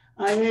parade. And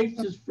I hate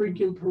this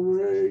freaking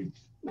parade.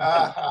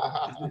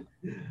 Wasn't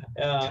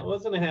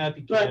a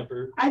happy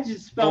camper. I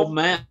just felt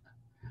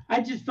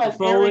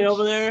Foley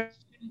over there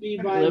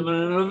living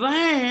in a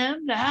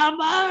van down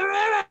by the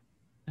river.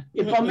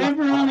 If I'm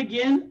ever on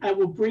again, I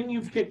will bring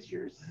you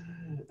pictures.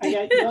 I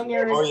got young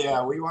Eric. Oh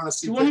yeah, we want to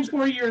see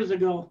 24 years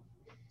ago.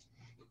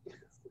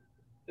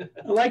 I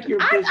like your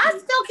pictures. I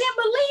still can't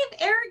believe,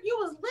 Eric, you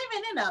was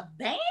living in a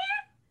van.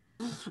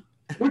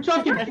 We're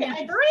talking 3. Look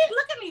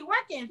at me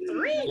working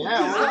 3.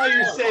 Yeah, why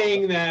you're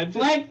saying that.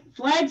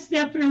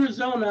 Flagstaff,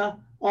 Arizona,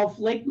 off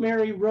Lake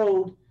Mary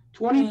Road,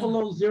 20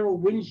 below 0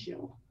 wind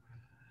chill.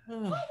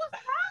 What was wrong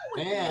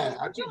with you? Man,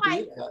 I could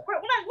like, do that.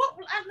 What was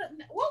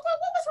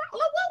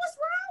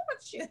wrong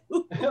with you?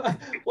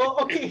 Well,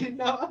 okay,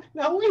 now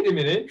wait a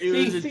minute. He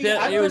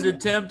was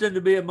attempting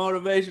to be a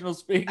motivational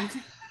speaker.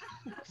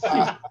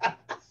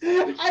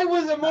 I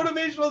was a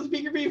motivational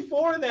speaker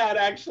before that,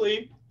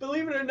 actually.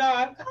 Believe it or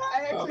not,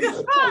 I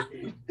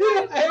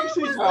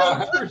actually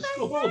spoke for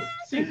school.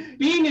 See,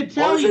 being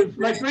Italian,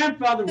 my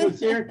grandfather was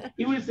there.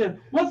 He would have said,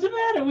 "What's the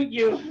matter with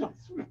you?"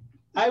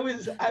 I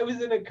was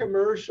in a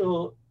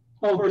commercial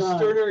for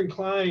Sterner and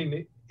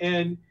Klein,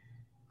 and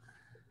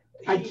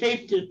I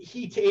taped it.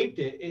 He taped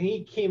it, and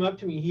he came up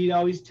to me. He'd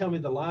always tell me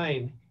the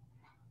line,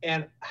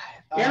 and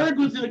Eric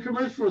was in a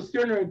commercial for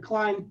Sterner and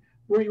Klein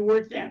where you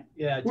worked at.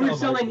 Yeah, we were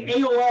selling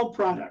AOL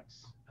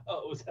products.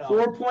 Oh,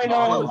 4.0,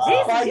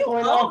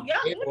 5.0.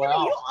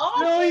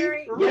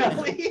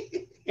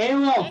 Really?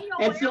 AOL.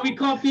 And so we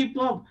call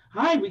people up.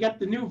 Hi, we got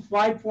the new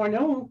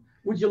 5.0.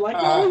 Would you like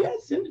it? Oh, yeah,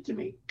 send it to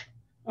me.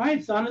 All right,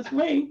 it's on its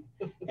way.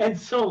 And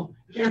so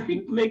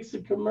Eric makes a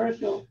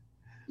commercial.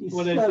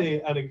 What did I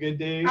say? On a good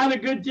day? On a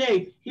good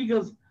day. He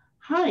goes,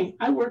 hi,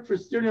 I work for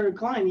Sterner and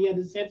Klein. He had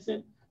his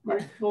headset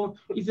microphone.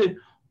 He said,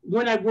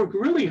 when I work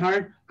really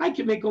hard, I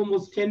can make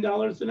almost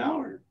 $10 an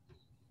hour.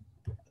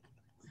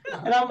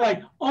 And I'm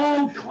like,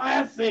 oh,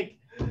 classic.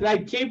 And I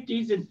taped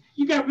these, and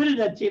you got rid of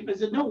that tape. I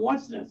said, no,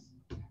 watch this.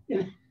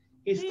 And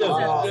He's still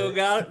got Still it.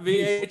 got it?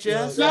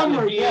 VHS?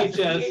 Somewhere, yes,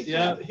 VHS. VHS.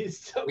 Yeah, he's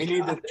still We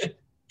need got to it.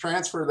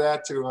 transfer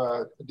that to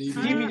a DVD.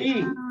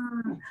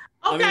 DVD.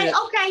 Okay,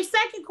 okay.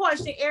 Second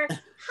question, Eric.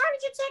 How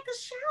did you take a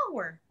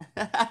shower?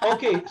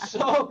 Okay,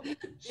 so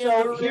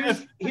here's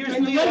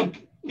the deal.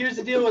 Here's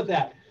the deal with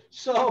that.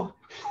 So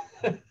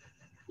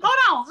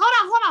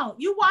Hold on.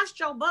 You washed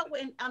your butt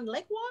on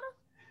lake water?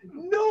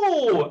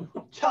 no,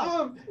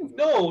 Tom,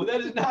 no,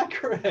 that is not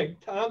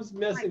correct. Tom's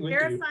messing with you.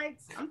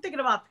 Parasites. I'm thinking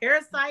about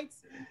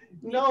parasites.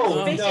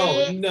 No.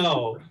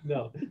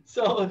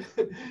 So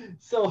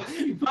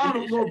You found a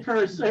little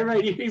parasite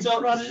right here. You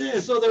brought it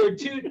in. So there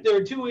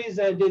were two ways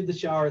I did the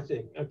shower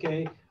thing.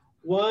 Okay,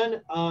 one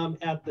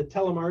at the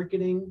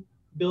telemarketing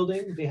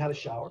building, they had a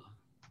shower.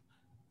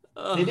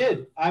 They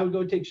did. I would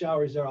go take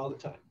showers there all the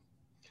time.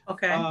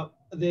 Okay.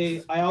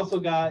 I also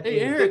got. Hey,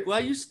 Eric, why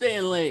you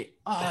staying late?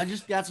 Oh, I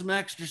just got some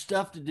extra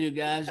stuff to do,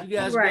 guys. You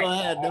guys Right. go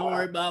ahead. Don't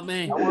worry about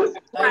me. Right.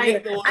 I look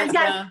at it. I Don't just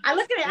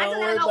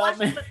worry gotta about wash.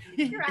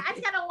 me. You're right. I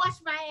just gotta wash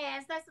my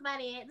ass. That's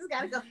about it. Just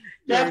gotta go.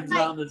 That's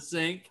Turns on the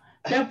sink.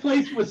 That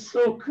place was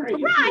so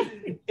crazy.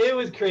 Right. It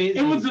was crazy.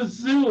 It was a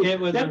zoo. It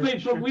was that a-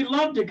 place, but we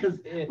loved it because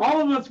all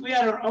of us, we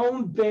had our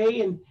own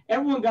bay and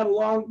everyone got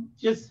along.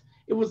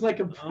 It was like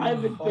a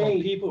private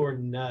bay. People were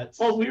nuts.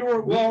 Oh, we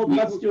were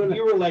nuts doing We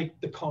it. were like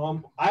the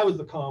calm. I was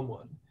the calm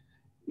one.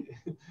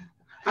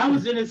 I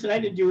was innocent. I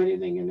didn't do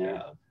anything in there.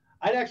 Yeah.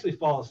 I'd actually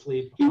fall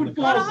asleep. He on would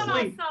the fall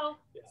carpet. asleep.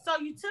 So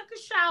you took a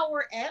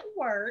shower at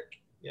work.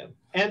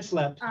 And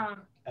slept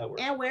at work.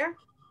 And where?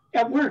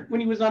 At work when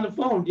he was on the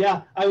phone.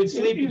 Yeah, I would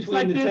sleep It was between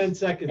like the this. 10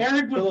 seconds.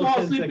 Eric would Below fall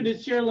 10 asleep in seconds.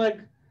 his chair like,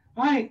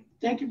 hi,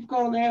 thank you for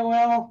calling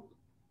AOL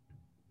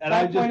And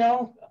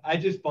 5.0. I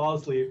just fall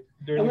asleep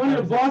during And the one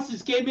of the conversation.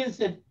 bosses came in and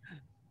said,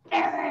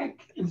 Eric,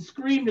 and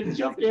screamed and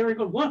jumped. Eric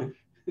goes, what?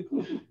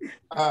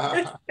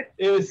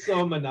 It was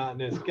so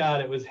monotonous.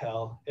 God, it was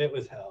hell. It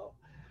was hell.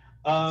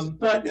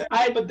 But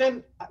But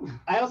then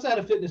I also had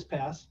a fitness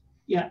pass.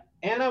 Yeah.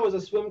 And I was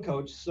a swim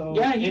coach. So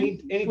Yeah,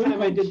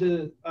 anytime I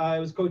did I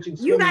was coaching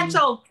swimming.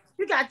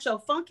 You got your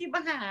funky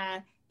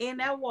behind in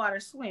that water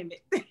swimming.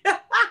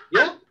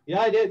 Yeah,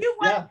 I did. You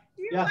Yeah.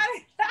 went-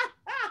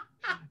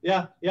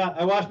 Yeah.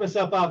 I washed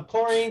myself out.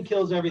 Chlorine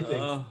kills everything.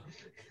 So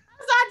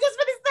I just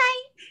want to say,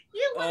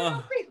 you one of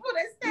those people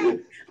that say,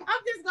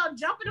 I'm just gonna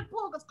jump in the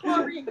pool because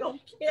chlorine gonna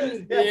kill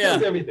me. Yeah, Yeah.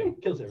 kills everything.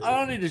 Kills everything. I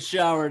don't need a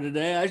shower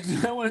today.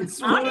 I went I'm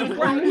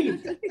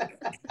swimming.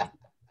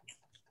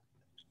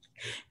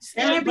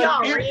 Stand be But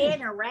all Eric-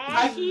 red and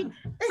rashy.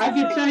 I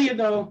can tell you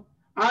though,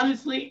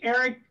 honestly,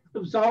 Eric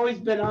has always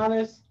been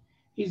honest.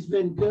 He's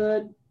been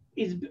good.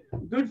 He's a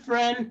good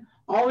friend.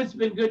 Always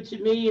been good to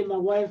me and my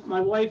wife.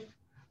 My wife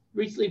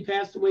recently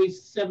passed away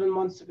 7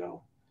 months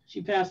ago.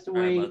 She passed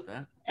Sorry away about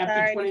that. after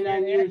Sorry to 29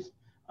 hear that. years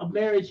of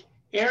marriage.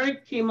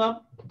 Eric came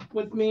up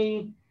with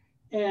me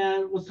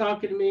and was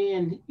talking to me,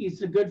 and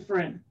he's a good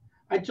friend.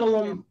 I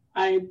told him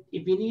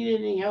if he needed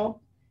any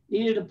help,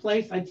 needed a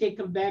place, I'd take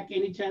him back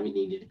anytime he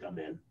needed to come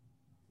in.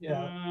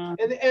 Yeah.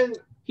 And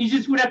He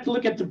just would have to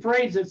look at the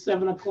parades at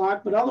 7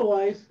 o'clock, but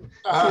otherwise,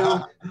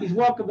 he's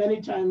welcome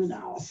anytime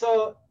now.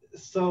 so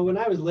when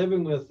I was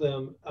living with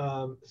them,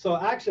 so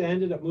actually I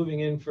ended up moving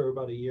in for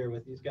about a year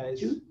with these guys.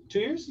 2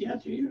 years? Yeah,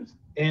 2 years.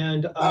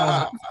 And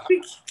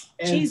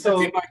Jesus. so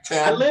Like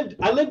I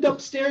 10. lived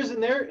upstairs in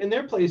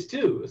their place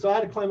too. So I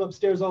had to climb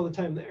upstairs all the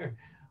time there.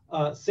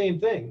 Same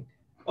thing.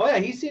 Oh yeah,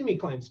 he's seen me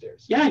climb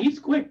stairs. Yeah, he's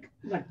quick.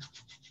 Like,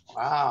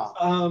 Wow.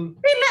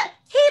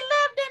 He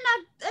lived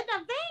in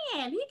a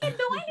van. He can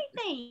do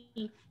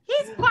anything.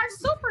 He's part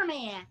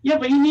Superman. yeah,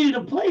 but he needed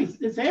a place.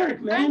 It's Eric,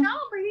 I man. know,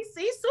 but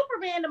he's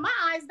Superman to my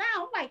eyes now.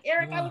 I'm like,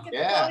 Eric, I look at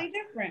Yeah. it totally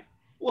different.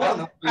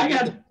 Well, I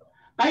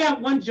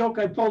got one joke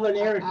I pulled on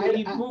Eric when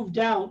he I- moved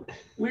down.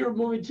 We were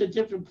moving to a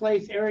different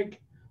place.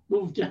 Eric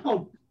moved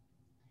down.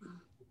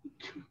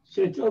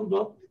 Should I tell him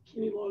about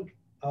Kenny Loggins?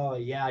 oh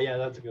yeah,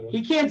 that's a good one.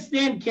 He can't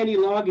stand Kenny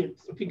Loggins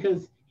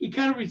because he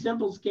kind of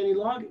resembles Kenny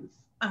Loggins.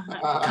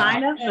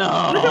 Kind of.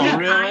 Oh,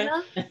 really?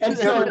 And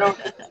so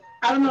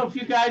I don't know if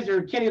you guys are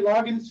a Kenny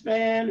Loggins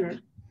fan or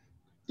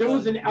there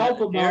was an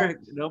album out. Eric,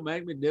 don't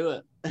make me do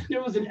it.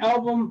 There was an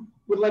album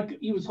with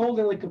he was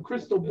holding like a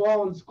crystal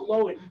ball and it's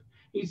glowing.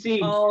 You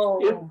see,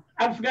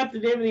 I forgot the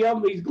name of the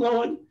album, but he's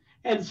glowing.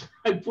 And so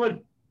I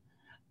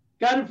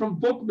got it from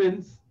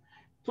Bookman's,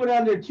 put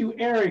on there to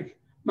Eric,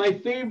 my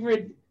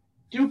favorite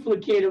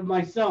duplicate of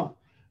myself.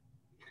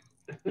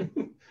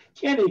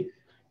 Kenny.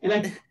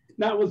 And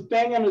I was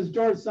banging on his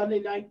door Sunday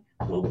night.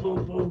 Boom,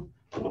 boom, boom.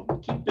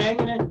 Boom, keep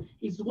banging it.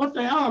 He said, what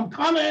the hell? I'm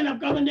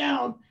coming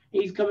down.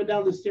 And he's coming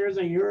down the stairs.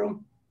 I hear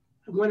him.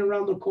 I went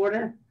around the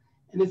corner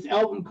and this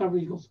album cover,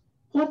 he goes,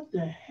 what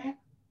the heck?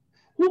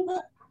 Whoop.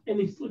 And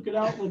he's looking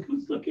out like,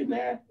 who's looking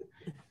there?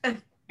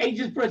 And he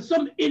just brought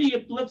some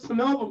idiot left some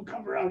album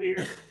cover out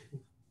here.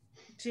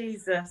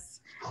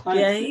 Jesus. Like,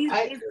 Yeah,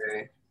 he's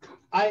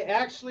I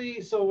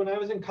actually, so when I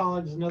was in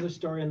college, another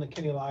story on the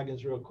Kenny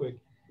Loggins real quick.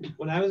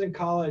 When I was in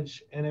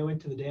college and I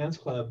went to the dance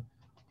club,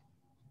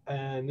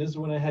 and this is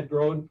when I had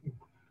grew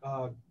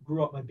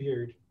up my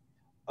beard.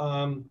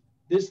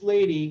 This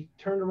lady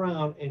turned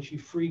around and she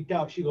freaked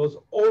out. She goes,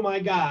 "Oh my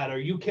God, are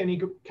you Kenny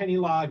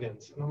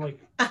Loggins?" And I'm like,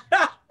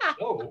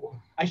 "Oh,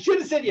 I should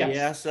have said yes.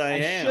 Yes, I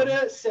am. should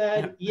have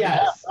said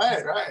yes."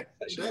 Right.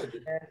 I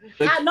should.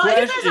 The No,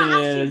 it depends question on how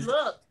is, she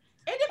looked.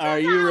 It depends are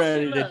on you how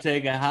ready she to looked.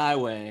 take a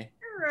highway?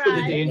 To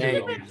the Right.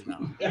 danger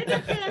zone. It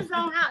depends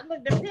on how.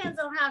 Look, depends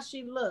on how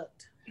she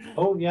looked.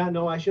 Oh yeah,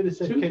 no, I should have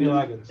said Kenny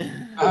Loggins.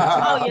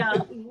 Oh yeah.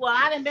 Well,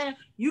 I done been.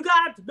 You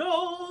got to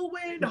know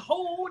when to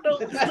hold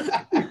up.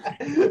 I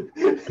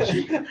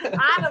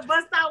done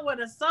bust out with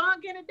a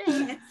song and a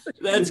dance.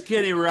 That's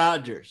Kenny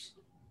Rogers.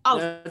 Oh,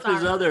 That's sorry.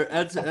 his other.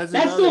 That's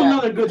still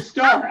another good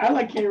star. I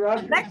like Kenny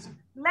Rogers.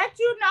 Let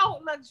you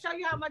know. Look, show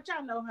you how much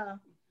I know her.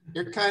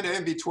 You're kind of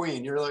in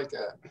between. You're like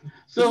that.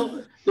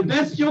 So the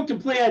best joke to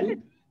play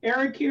on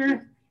Eric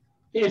here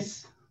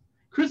is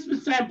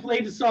Christmas time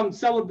played the song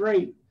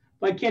 "Celebrate"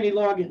 by Kenny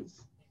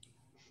Loggins.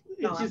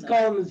 It's just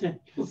call him and say,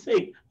 he'll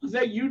say, "Was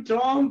that you,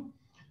 Tom?"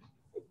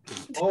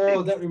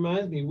 Oh, that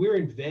reminds me. We were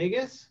in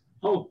Vegas.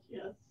 Oh,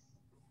 yes.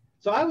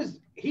 So I was,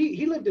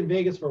 he lived in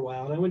Vegas for a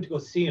while, and I went to go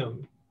see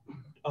him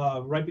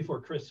right before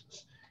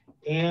Christmas.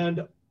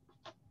 And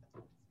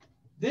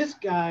this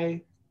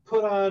guy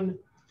put on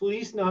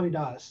Feliz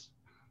Navidad,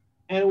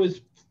 and it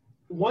was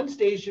one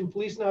station,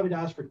 Feliz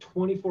Navidad, for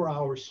 24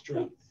 hours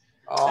straight.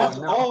 Oh, That's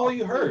no. all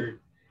you heard.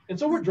 And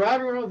so we're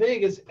driving around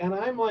Vegas, and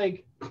I'm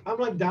like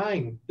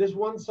dying. This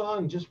one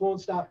song just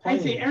won't stop I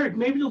playing. say, Eric,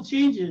 maybe they'll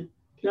change it.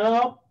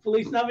 No,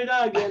 Feliz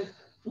Navidad again.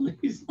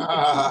 Feliz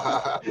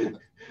Navidad.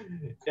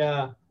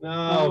 Yeah.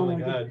 Oh my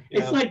God. Yeah.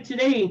 It's like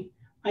today,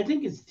 I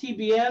think it's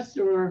TBS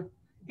or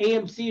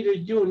AMC, they're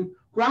doing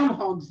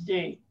Groundhog's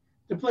Day.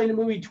 They're playing the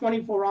movie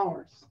 24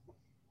 Hours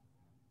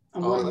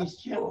on one of these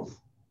channels.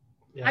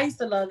 Yeah. I used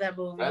to love that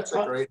movie. That's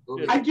a great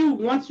movie. I do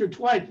once or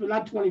twice, but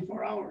not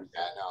 24 hours.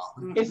 Yeah,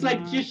 no. It's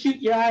like just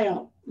shoot your eye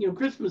out.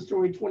 Christmas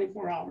Story,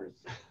 24 hours.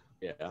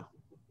 Yeah.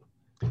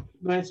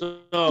 But So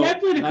yeah, I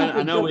played a couple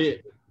I know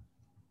jokes.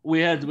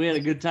 we had a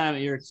good time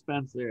at your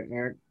expense there,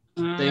 Eric.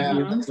 Thank Yeah,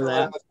 you thanks for for that.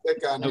 letting us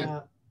pick on you.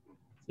 Yeah.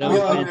 That We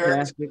was love Eric,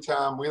 fantastic.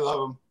 Tom. We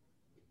love him.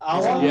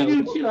 Well, Yeah.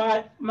 we do too.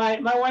 My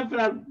wife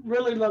and I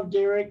really love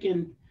Derek,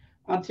 and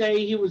I'll tell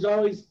you, he was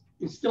always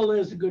and still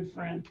is a good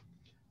friend.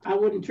 I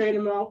wouldn't trade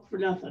him out for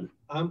nothing.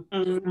 I'm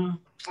Mhm. one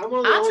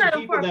of the I'll only trade him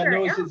people for a that pair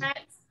of knows his. Air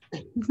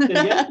Say it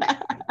again.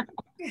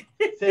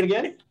 Max. Say it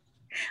again.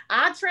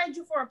 I'll trade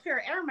you for a pair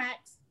of Air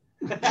Max.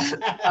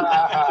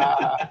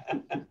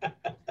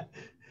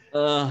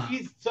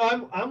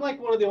 So I'm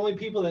like one of the only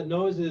people that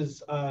knows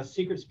his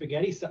secret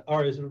spaghetti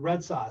or his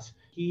red sauce.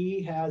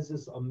 He has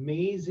this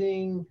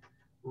amazing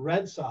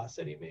red sauce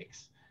that he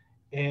makes,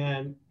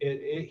 and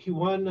he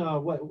won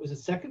what was it,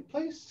 second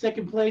place?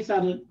 Second place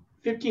out of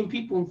 15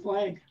 people in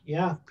flag.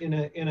 Yeah, in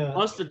a.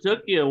 Must have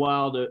took you a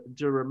while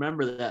to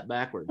remember that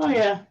backwards. Oh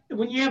yeah,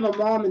 when you have a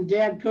mom and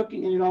dad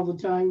cooking it all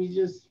the time, you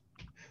just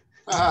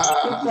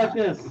looks like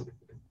this.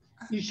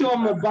 You show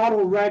them a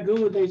bottle of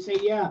ragu, they say,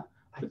 "Yeah,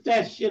 put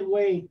that shit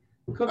away."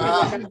 Cook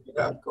it.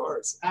 Yeah, of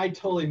course. I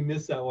totally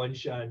missed that one,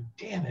 Sean.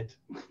 Damn it.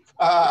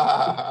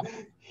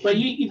 But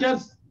he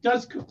does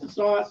cook the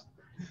sauce,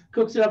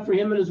 cooks it up for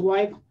him and his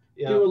wife.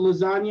 Yeah. Do a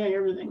lasagna,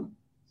 everything.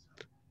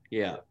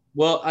 Yeah.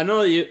 Well, I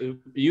know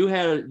you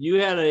had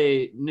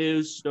a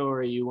news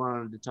story you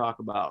wanted to talk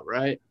about,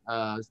 right?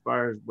 As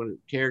far as when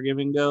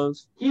caregiving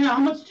goes. Yeah, how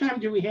much time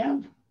do we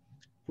have?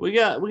 We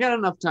got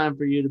enough time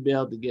for you to be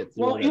able to get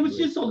through. Well, it was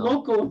just a so.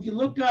 local. If you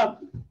look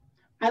up,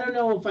 I don't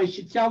know if I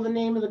should tell the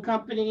name of the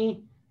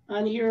company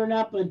on here or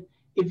not, but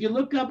if you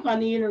look up on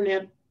the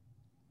internet,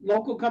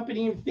 local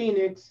company in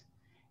Phoenix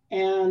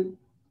and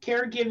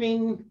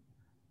caregiving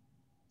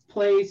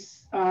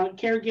place,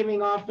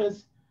 caregiving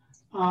office,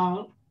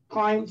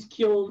 clients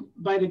killed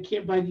by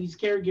these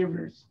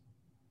caregivers.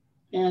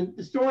 And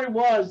the story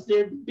was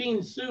they're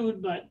being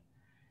sued, but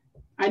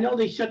I know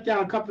they shut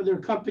down a couple of their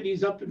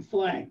companies up in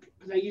Flag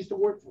because I used to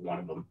work for one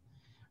of them.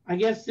 I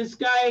guess this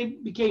guy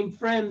became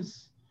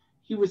friends.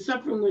 He was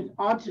suffering with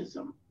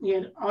autism. He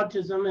had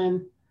autism,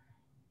 and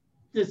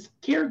this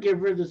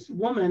caregiver, this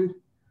woman,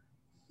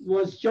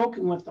 was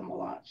joking with him a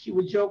lot. She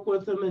would joke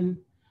with him and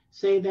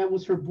say that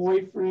was her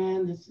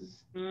boyfriend. This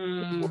is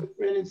her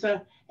boyfriend, and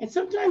so. And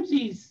sometimes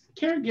these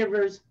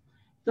caregivers,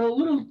 they're a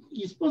little.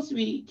 You're supposed to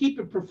keep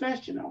it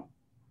professional.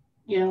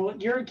 You're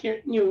a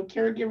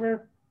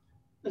caregiver.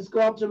 Let's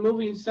go out to a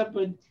movie and stuff,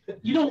 but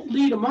you don't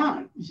lead them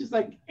on. It's just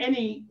like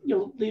lead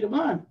them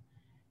on.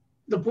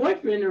 The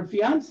boyfriend or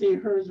fiance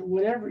of hers or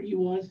whatever he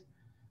was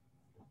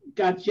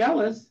got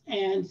jealous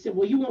and said,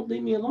 well, you won't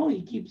leave me alone.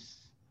 He keeps,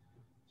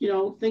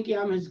 thinking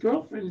I'm his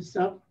girlfriend and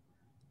stuff.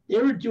 They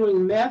were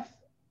doing meth.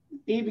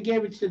 He even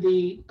gave it to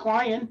the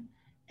client,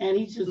 and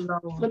he just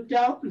flipped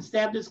out and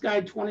stabbed this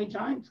guy 20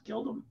 times,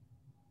 killed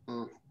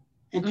him,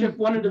 and took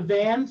one of the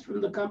vans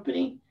from the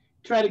company,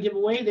 tried to give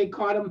away. They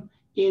caught him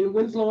in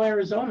Winslow,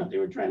 Arizona. They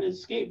were trying to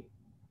escape.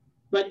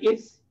 but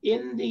it's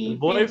in The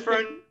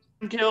boyfriend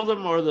killed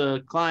him or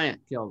the client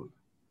killed him?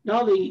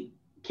 No, the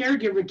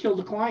caregiver killed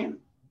the client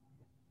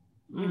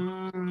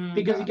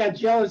because he got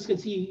jealous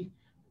because the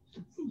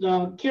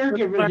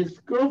caregiver, his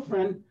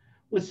girlfriend,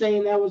 was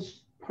saying that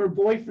was her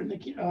boyfriend,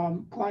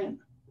 the client.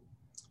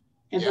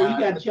 And so he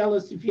got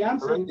jealous. The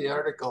fiance. I read the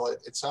article.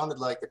 It sounded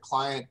like the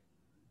client,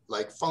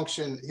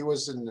 functioned. He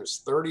was in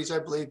his 30s, I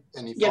believe,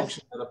 and he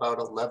functioned at about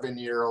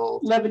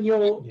 11-year-old.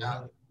 11-year-old.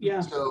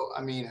 Yeah. So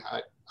I mean,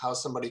 how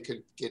somebody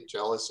could get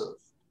jealous of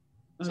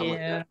something like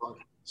that.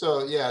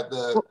 So yeah,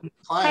 the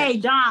client. Hey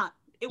Don,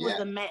 it was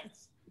the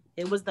meth.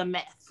 It was the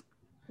meth.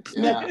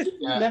 Yeah,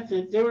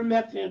 Methods. They were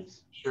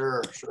methods.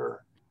 Sure.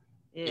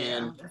 Yeah,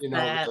 And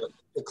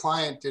the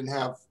client didn't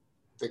have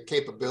the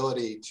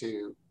capability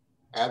to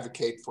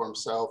advocate for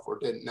himself, or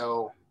didn't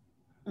know,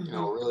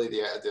 really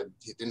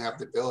he didn't have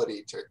the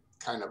ability to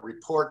kind of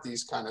report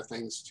these kind of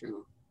things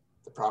to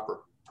the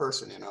proper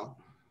person.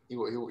 He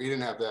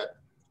didn't have that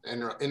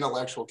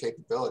intellectual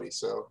capability,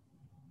 so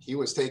he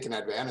was taken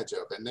advantage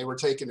of, and they were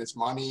taking his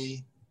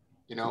money.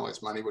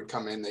 His money would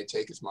come in, they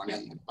take his money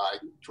and buy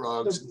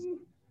drugs.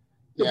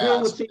 The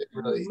bill would take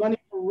money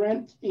for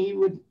rent, and he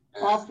would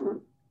offer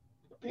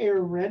pay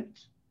her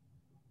rent.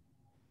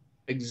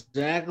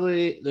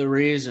 Exactly the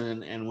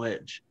reason in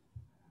which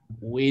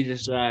we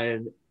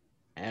decided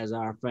as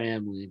our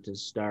family to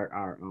start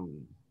our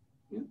own.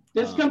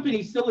 This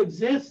company still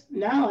exists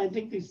now. I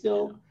think they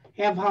still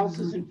have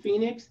houses in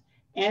Phoenix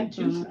and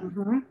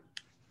Tucson.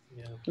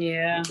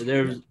 Yeah.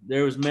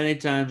 There was many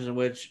times in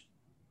which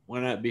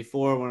when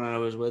I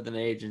was with an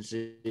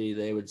agency,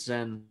 they would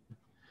send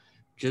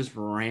just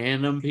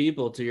random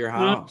people to your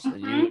house,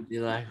 and you'd be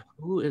like,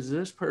 "Who is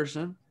this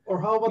person?" Or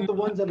how about the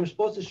ones that are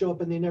supposed to show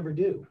up and they never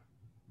do?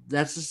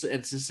 It's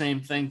the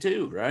same thing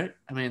too, right?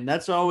 I mean,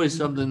 that's always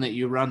something that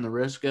you run the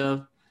risk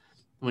of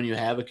when you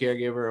have a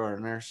caregiver or a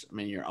nurse. I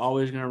mean, you're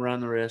always going to run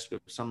the risk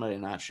of somebody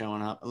not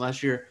showing up,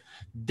 unless you're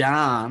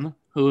Don,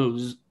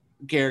 whose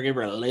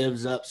caregiver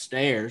lives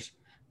upstairs.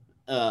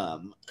 We're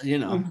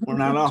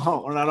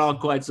not all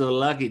quite so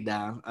lucky,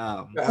 Don.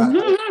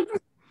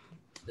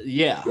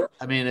 Yeah,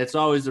 I mean, it's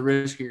always the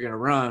risk you're going to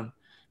run,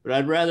 but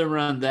I'd rather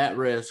run that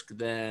risk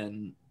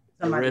than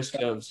the risk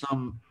of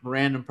some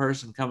random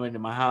person coming to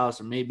my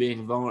house and me being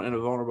in a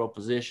vulnerable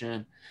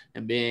position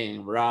and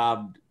being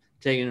robbed,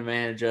 taken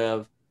advantage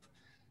of.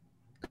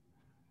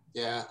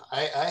 Yeah,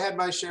 I had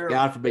my share.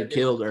 God forbid,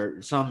 killed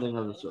or something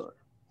of the sort.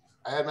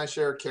 I had my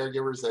share of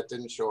caregivers that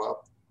didn't show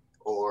up,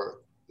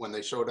 or when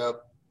they showed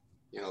up,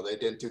 they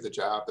didn't do the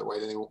job the way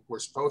they were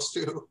supposed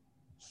to.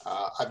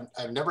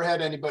 I've never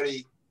had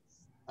anybody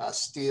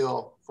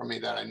steal from me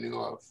that I knew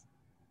of,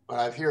 but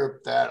I've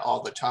heard that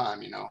all the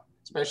time.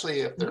 Especially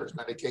if there's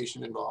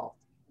medication involved.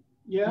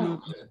 Yeah.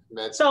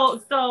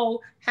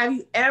 So have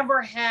you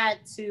ever had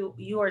to,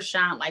 you or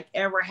Shawn,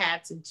 ever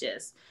had to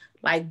just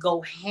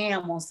go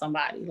ham on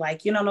somebody?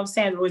 You know what I'm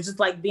saying? Or just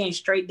being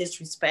straight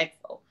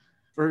disrespectful?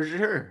 For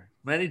sure.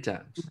 Many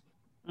times.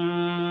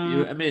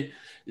 I mean,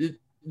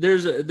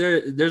 there's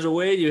a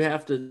way you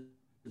have to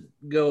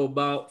go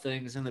about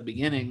things in the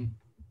beginning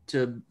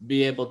to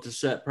be able to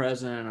set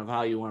precedent of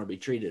how you want to be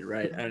treated,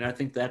 right? And I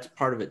think that's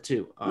part of it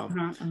too.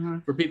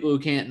 For people who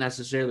can't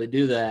necessarily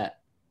do that,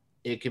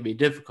 it can be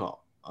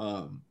difficult.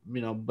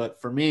 But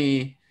for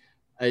me,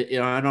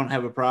 I don't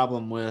have a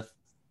problem with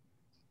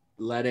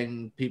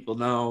letting people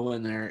know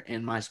when they're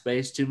in my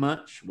space too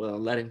much. Well,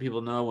 letting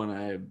people know when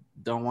I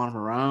don't want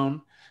them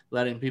around.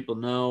 Letting people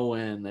know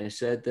when they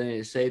say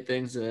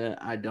things that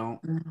I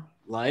don't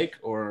like,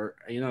 or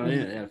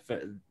I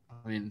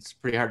mean, it's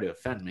pretty hard to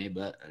offend me,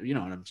 but you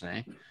know what I'm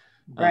saying.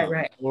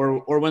 Right.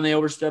 Or when they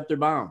overstep their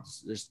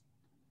bounds. There's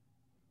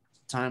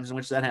times in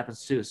which that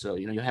happens too. So,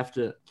 you have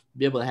to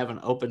be able to have an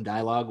open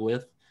dialogue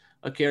with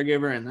a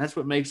caregiver. And that's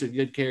what makes a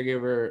good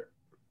caregiver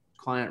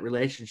client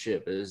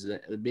relationship, is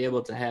that be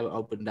able to have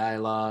open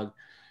dialogue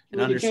and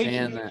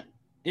understand that,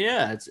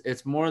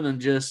 it's more than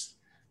just,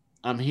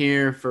 I'm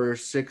here for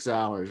 6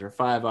 hours or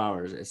 5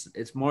 hours.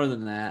 It's more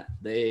than that.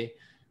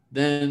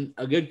 Then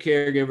a good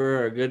caregiver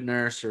or a good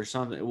nurse or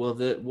something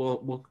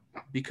will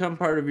become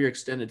part of your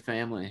extended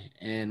family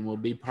and will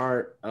be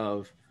part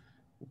of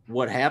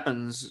what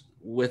happens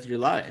with your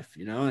life.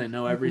 They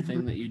know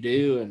everything that you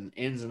do and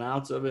ins and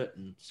outs of it.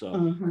 And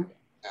so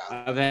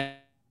I've had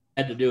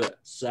to do it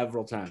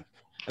several times.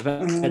 I've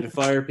had to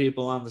fire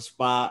people on the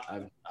spot.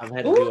 I've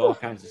had to do all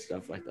kinds of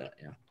stuff like that.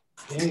 Yeah.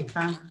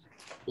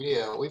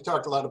 We've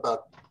talked a lot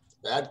about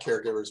bad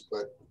caregivers,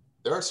 but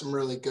there are some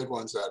really good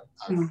ones that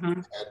I've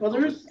had. Well,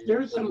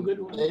 there's some good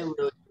ones.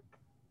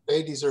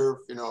 They deserve,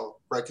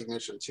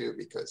 recognition too,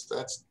 because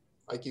that's,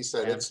 like you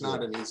said, it's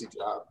not an easy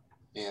job.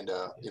 And,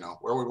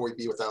 where would we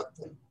be without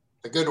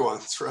the good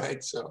ones,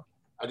 right? So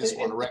I just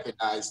want to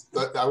recognize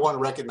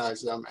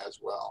them as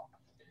well.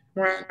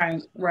 Right. I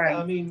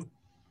mean,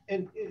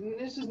 and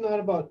this is not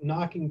about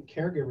knocking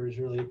caregivers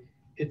really.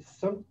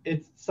 Some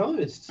of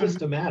it's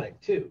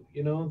systematic too.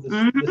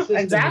 The system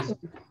exactly.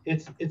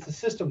 It's the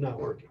system not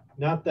working,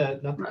 not the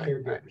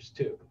caregivers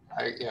too.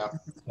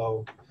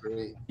 So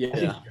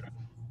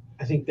I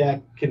I think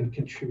that can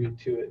contribute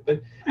to it.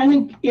 But I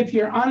think if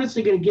you're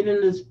honestly going to get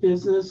into this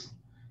business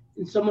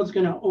and someone's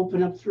going to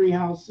open up 3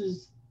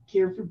 houses,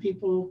 care for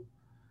people,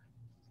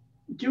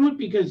 do it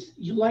because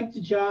you like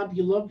the job,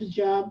 you love the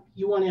job,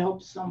 you want to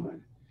help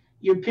someone.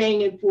 You're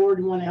paying it forward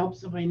and want to help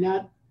somebody,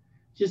 not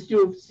just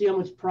do it to see how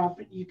much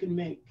profit you can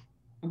make.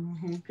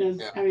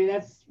 Because, I mean,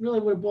 that's really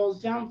what it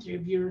boils down to.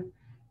 If you're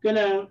going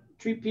to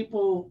treat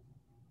people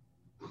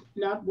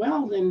not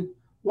well, then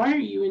why are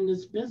you in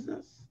this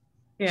business?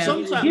 Yeah.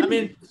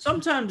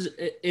 Sometimes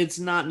it's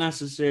not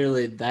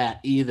necessarily that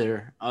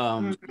either.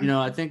 You know,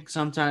 I think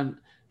sometimes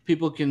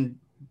people can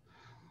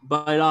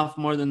bite off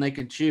more than they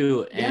can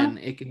chew, and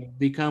it can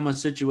become a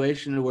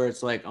situation where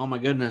it's like, oh my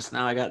goodness,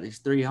 now I got these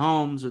 3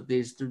 homes with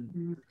these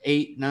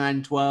 8,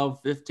 9,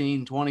 12,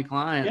 15, 20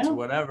 clients or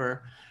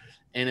whatever,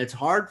 and it's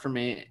hard for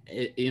me,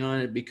 you know,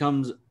 and it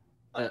becomes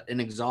an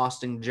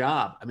exhausting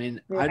job. I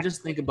mean, I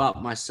just think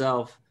about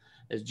myself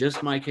as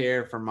just my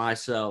care for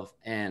myself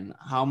and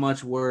how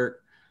much work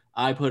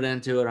I put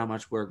into it, how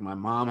much work my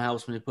mom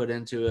helps me put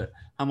into it,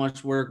 how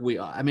much work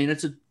I mean,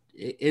 it's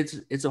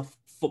a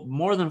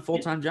more than a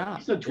full-time job.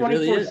 It's a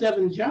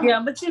 24/7 job.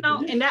 Yeah, but you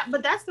know,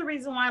 but that's the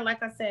reason why,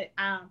 like I said,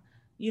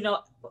 you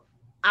know,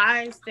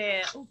 I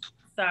said,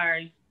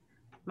 sorry,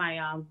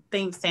 my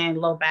thing saying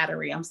low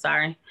battery. I'm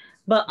sorry,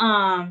 but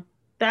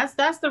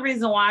that's the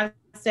reason why I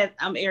said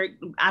Eric.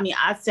 I mean,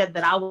 I said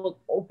that I will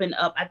open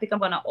up. I think I'm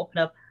going to open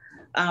up.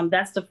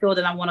 That's the field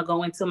that I want to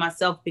go into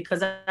myself,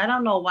 because I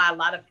don't know why a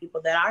lot of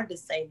people that are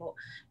disabled,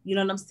 you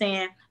know what I'm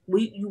saying?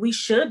 We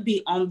should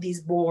be on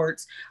these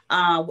boards,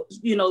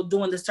 you know,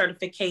 doing the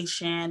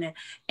certification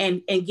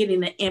and getting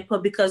the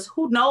input, because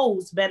who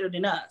knows better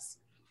than us?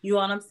 You know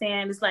what I'm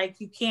saying? It's like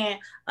you can't,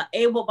 an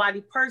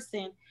able-bodied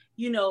person,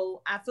 you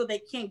know, I feel they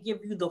can't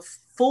give you the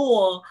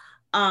full,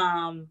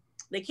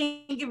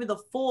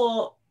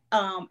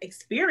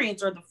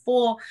 experience or the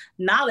full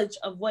knowledge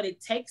of what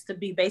it takes to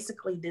be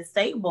basically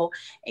disabled,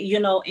 you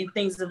know, and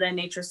things of that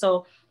nature.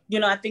 So, you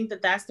know, I think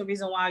that that's the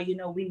reason why, you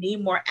know, we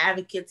need more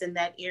advocates in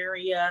that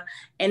area,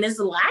 and it's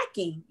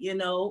lacking, you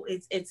know,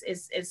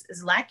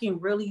 it's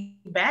lacking really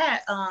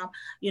bad,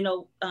 you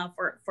know,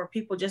 for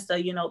people just to,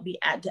 you know,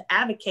 to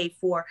advocate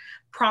for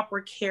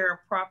proper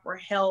care, proper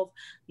health,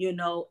 you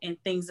know, and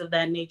things of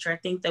that nature. I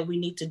think that we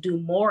need to do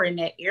more in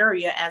that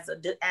area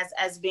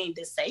as being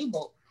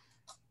disabled.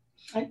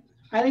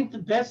 I think the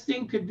best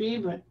thing could be,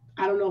 but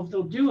I don't know if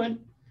they'll do it,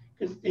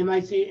 because they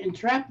might say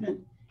entrapment,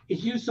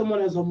 is use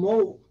someone as a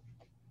mole.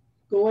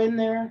 Go in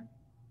there,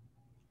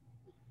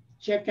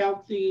 check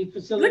out the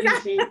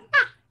facility,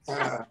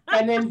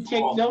 and then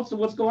take notes of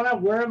what's going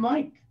on. Wear a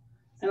mic.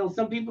 I know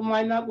some people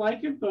might not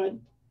like it, but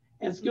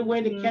it's a good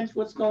way to catch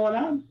what's going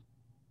on.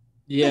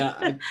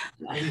 Yeah,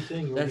 what do you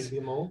think? You want me to be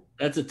a mole?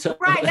 That's a tough.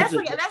 Right, that's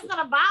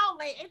gonna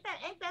violate.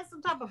 Ain't that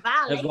some type of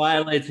violation? That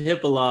violates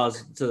HIPAA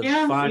laws to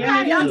find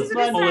the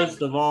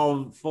fullest of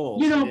all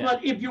full. You know,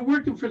 but if you're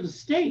working for the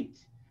state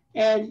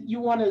and you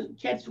want to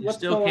catch what's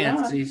going on, you still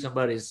can't see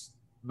somebody's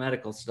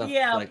medical stuff.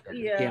 Like that.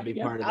 You can't be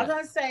part of that. I was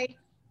gonna say,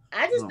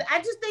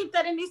 I just think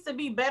that it needs to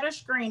be better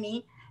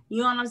screening. You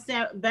know what I'm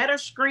saying? Better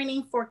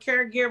screening for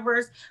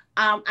caregivers.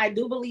 I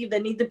do believe there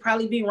need to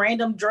probably be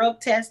random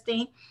drug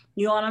testing.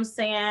 You know what I'm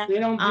saying? They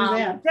don't do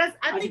that.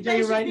 I can tell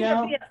you right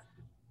now,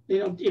 they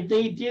don't. If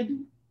they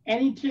did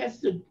any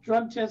test of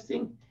drug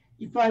testing,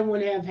 you probably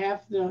wouldn't have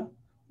half the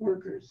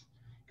workers,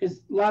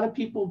 because a lot of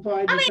people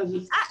buy because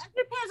it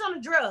depends on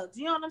the drugs.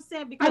 You know what I'm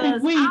saying? Because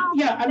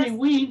I mean,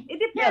 weed. It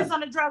depends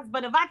on the drugs,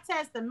 but if I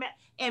test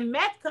and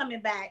meth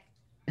coming back,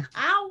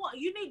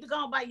 you need to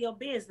go about your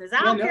business.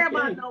 I don't care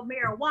about no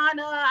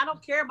marijuana. I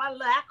don't care about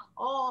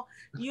alcohol.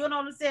 You know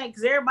what I'm saying?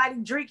 Because everybody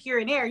drink here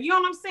and there. You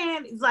know what I'm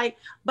saying? It's like,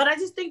 but I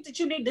just think that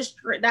you need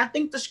I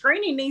think the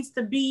screening needs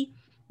to be,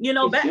 you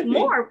know,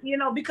 more, you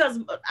know, because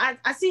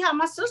I see how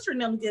my sister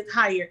and them get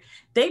hired.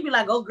 They be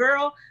like, oh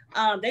girl,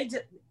 I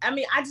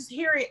just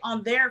hear it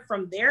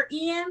from their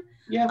end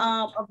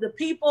of the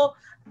people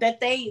that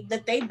they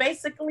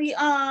basically,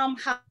 how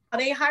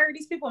they hire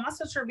these people. My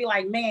sister would be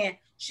like, man,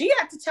 she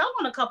had to tell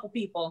on a couple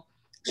people.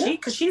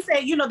 Because she said,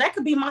 you know, that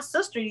could be my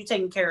sister you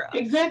taking care of.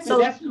 Exactly. So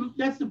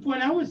that's the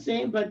point I was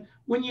saying. But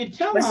when you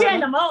tell her, she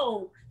ain't a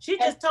mole. She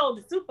just told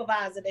the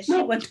supervisor that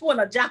she was doing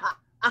a job.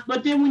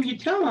 But then when you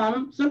tell on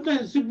them,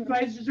 sometimes the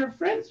supervisors are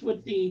friends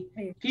with the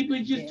people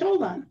you just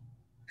told on.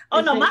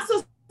 Oh no, my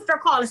sister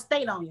call a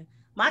state on you.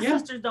 My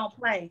sisters don't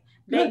play.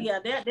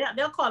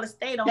 They'll call a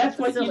state on the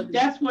facility.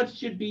 That's what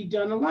should be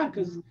done a lot,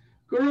 because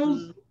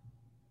girls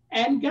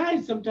and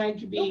guys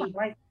sometimes should be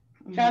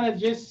kind of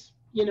just,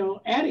 you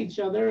know, at each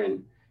other.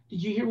 And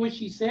did you hear what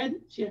she said?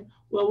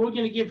 Well, we're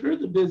going to give her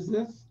the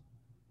business.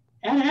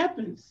 That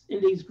happens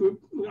in these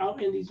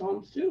in these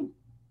homes too.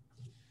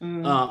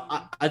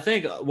 I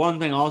think one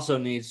thing also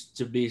needs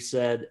to be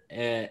said,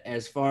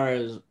 as far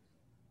as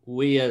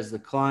we as the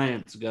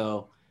clients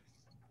go,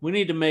 we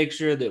need to make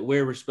sure that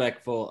we're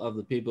respectful of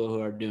the people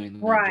who are doing the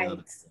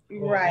job.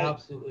 Right.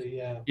 Absolutely,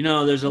 yeah. You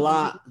know, there's a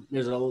lot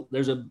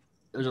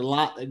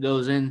that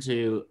goes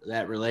into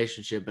that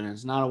relationship, and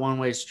it's not a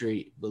one-way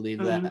street. Believe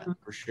that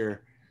for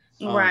sure.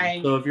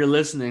 Right. So if you're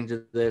listening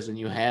to this and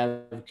you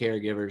have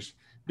caregivers,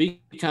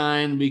 be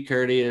kind, be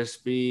courteous,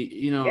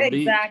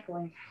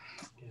 Exactly.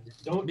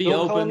 Don't be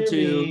call open him your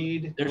to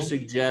maid. their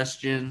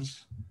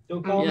suggestions.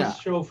 Don't call him Yeah. a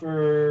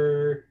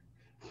chauffeur.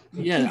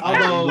 Yeah,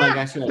 Although, like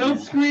I said, Don't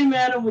scream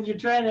at them when you're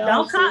trying to Don't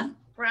help cut. them.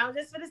 I was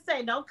just gonna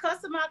say, don't cuss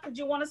them out because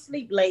you want to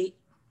sleep late.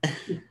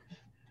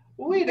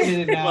 wait a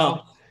minute now.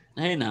 well,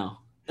 hey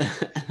now,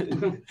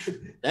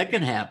 that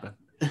can happen.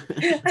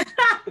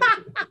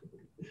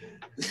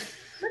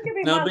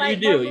 No, but you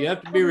do. You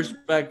have to be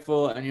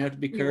respectful, and you have to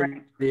be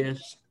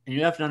courteous, and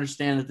you have to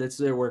understand that that's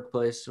their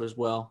workplace as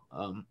well.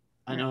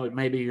 I know it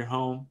may be your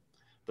home,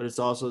 but it's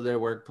also their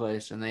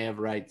workplace, and they have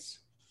rights.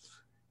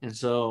 And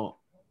so,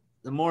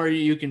 the more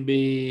you can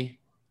be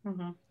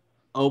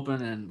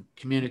open and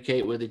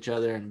communicate with each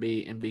other and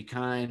be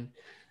kind,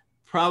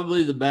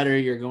 probably the better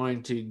you're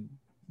going to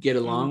get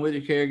along with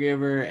your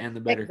caregiver, and the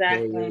better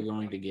care you're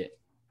going to get.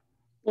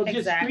 Well,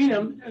 just screen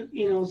them,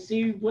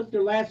 see what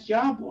their last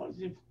job was.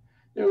 If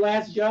their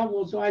last job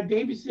was, so I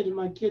babysitted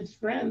my kids'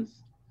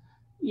 friends,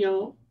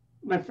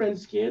 my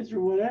friends' kids or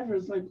whatever.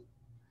 It's like,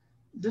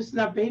 this is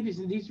not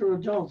babysitting, these are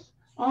adults.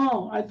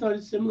 Oh, I thought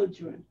it's similar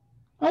to it.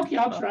 Okay,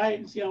 I'll try it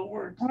and see how it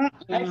works. I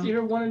actually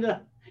heard one of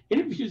the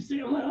interviews say,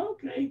 I'm like,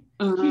 okay,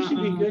 she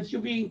should be good.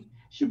 She'll be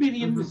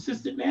the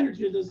assistant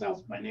manager of this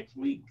house by next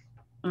week.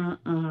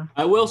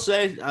 I will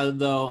say,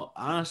 though,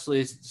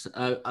 honestly,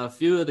 a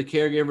few of the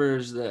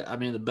caregivers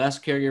the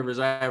best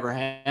caregivers I ever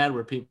had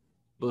were people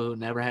who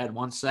never had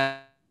one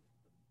set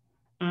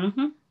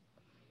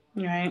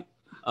right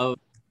of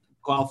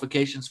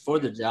qualifications for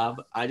the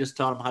job. I just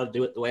taught them how to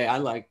do it the way I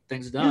like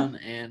things done,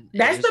 and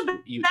that's the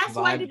best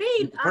way to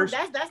be. That's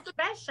the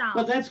best, Shawn.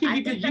 But that's good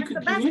because you can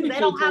communicate. They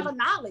don't have a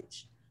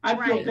knowledge. I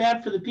feel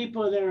bad for the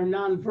people that are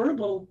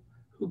nonverbal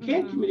who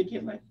can't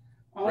communicate, like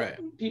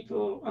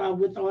people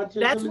with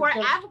autism. That's where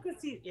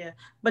advocacy,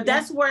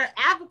 that's where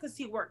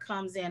advocacy work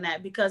comes in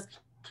at, because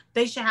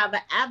they should have an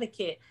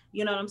advocate,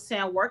 you know what I'm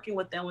saying, working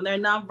with them when they're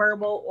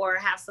nonverbal or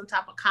have some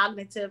type of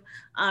cognitive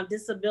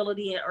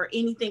disability or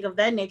anything of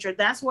that nature.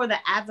 That's where the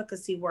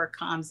advocacy work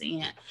comes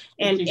in.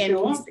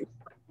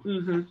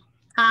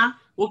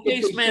 Well,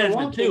 case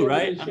management too,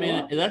 right? I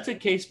mean, that's a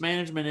case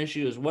management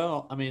issue as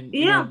well. I mean,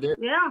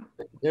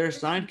 they're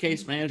assigned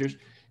case managers,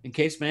 and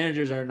case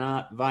managers are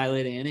not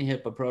violating any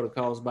HIPAA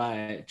protocols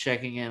by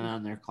checking in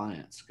on their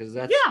clients, because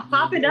that's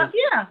popping up.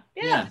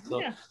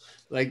 So,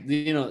 like,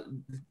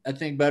 I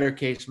think better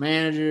case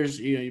managers,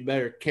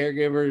 better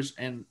caregivers,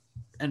 and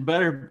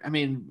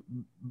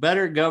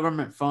better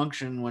government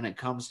function when it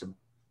comes to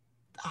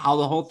how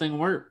the whole thing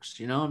works.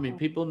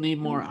 People need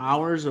more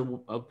hours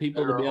of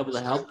people to be able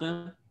to help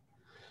them.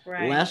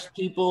 Less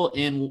people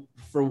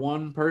for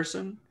one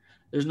person.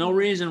 There's no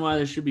reason why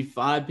there should be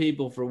 5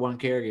 people for one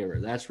caregiver.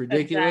 That's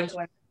ridiculous.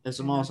 It's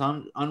the most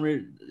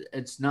unreal.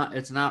 It's not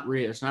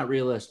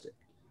realistic.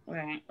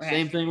 Right.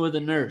 Same thing with a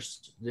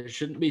nurse. There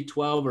shouldn't be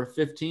 12 or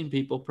 15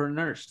 people per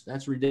nurse.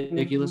 That's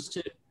ridiculous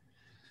too.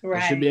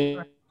 There should be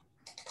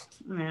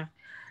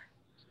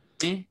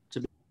to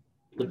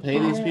pay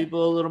these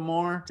people a little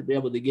more, to be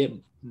able to get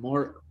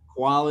more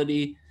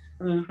quality.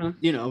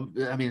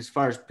 As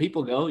far as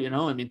people go, I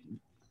don't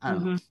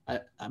know.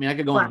 I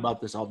could go on about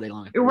this all day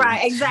long.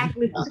 Right,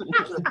 exactly. Look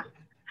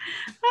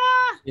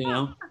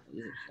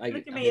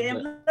at me.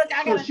 Look,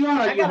 I got a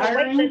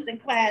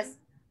weightlifting class.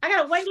 I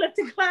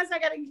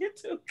got to get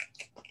to.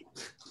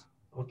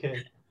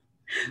 Okay.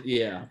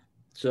 Yeah.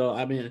 So,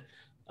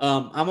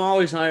 I'm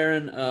always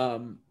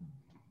hiring.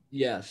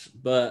 Yes,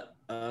 but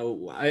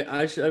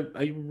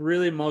I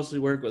really mostly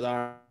work with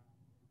RN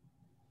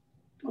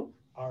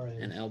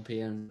and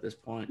LPN at this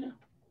point.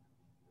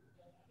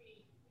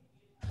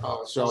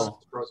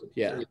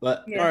 Yeah.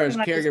 But as far as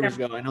caregivers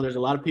go, I know there's a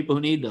lot of people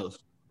who need those.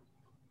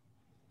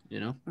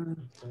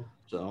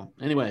 So,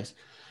 anyways,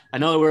 I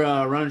know we're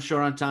running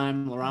short on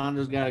time.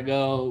 LaRonda's got to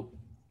go.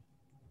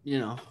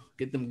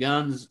 Get them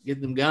guns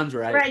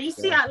right. Right. You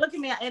see how? Look at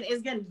me.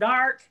 It's getting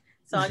dark,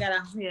 so I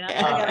gotta.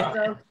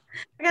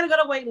 I gotta go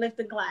to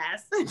weightlifting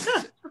class.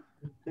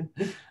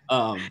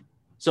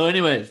 So,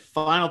 anyways,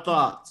 final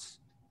thoughts,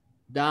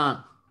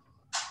 Don.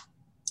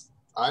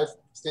 I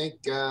think,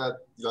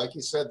 like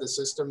you said, the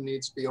system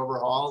needs to be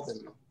overhauled,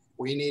 and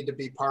we need to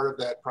be part of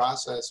that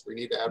process. We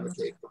need to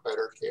advocate for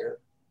better care.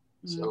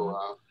 So,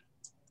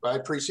 but I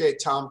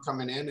appreciate Tom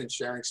coming in and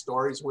sharing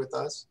stories with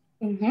us.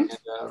 And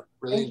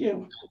really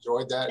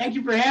enjoyed that. Thank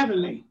you for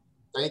having me.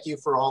 Thank you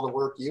for all the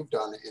work you've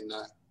done in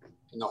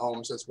the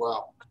homes as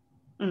well.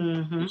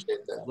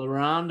 Appreciate that.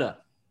 LaRonda.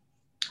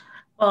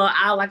 Well,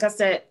 like I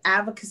said,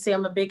 advocacy.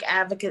 I'm a big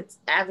advocate.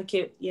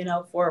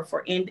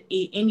 For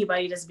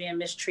anybody that's being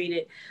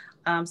mistreated.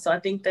 So I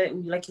think that,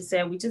 like you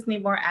said, we just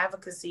need more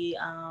advocacy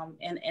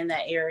in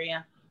that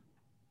area.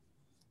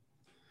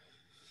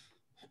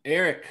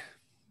 Eric.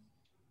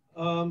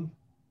 Tom,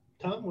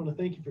 I want to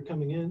thank you for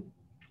coming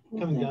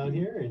down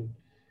here and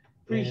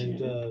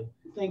appreciate it.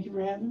 Thank you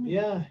for having me.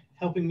 Yeah,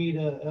 helping me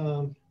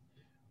to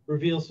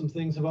reveal some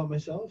things about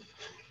myself.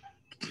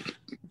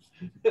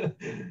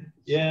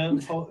 Yeah,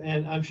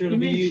 and I'm sure You it'll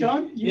be made used.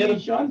 Shawn, you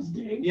made Shawn's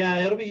day.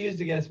 Yeah, it'll be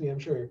used against me. I'm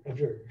sure.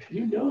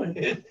 You know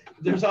it.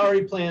 There's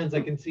already plans.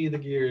 I can see the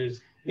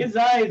gears. His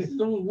eyes,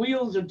 the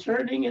wheels are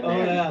turning in Oh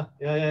there.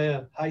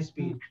 yeah. High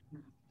speed,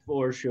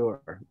 For sure.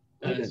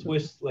 like a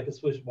Swiss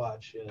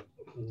watch. Yeah.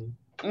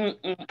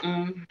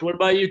 Mhm. What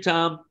about you,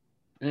 Tom?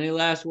 Any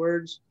last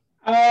words?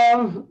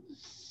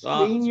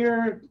 Screen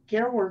your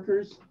care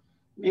workers.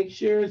 Make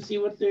sure, see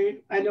what they,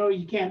 I know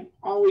you can't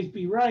always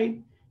be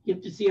right. You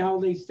have to see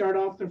how they start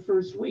off their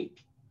first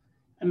week.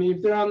 I mean,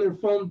 if they're on their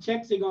phone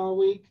texting all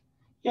week,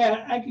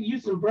 yeah, I could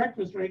use some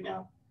breakfast right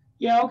now.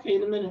 Yeah, okay,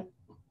 in a minute.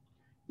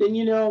 Then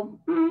you know,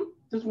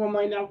 this one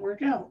might not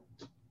work out.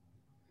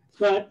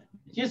 But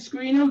just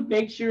screen them,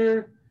 make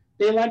sure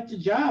they like the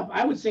job.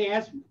 I would say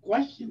ask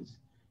questions.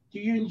 Do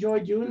you enjoy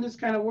doing this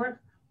kind of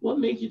work? What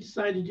made you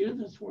decide to do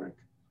this work?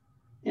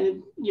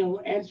 And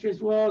answer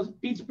as well as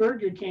beats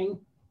Burger King.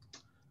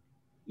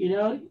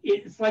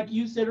 It's like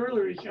you said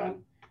earlier,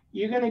 Shawn.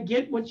 You're gonna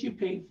get what you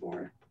pay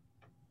for.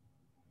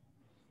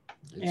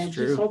 And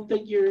true. Just hope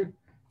that you're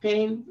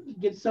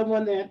get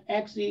someone that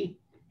actually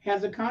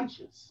has a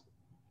conscience.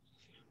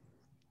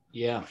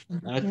 Yeah,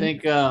 I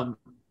think that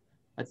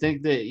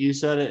you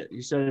said it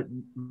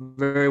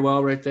very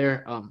well right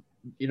there.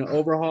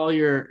 Overhaul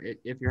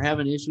if you're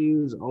having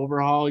issues,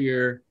 overhaul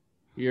your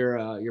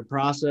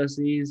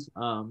processes.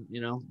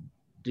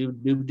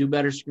 Do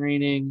better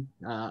screening.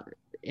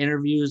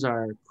 Interviews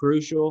are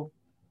crucial.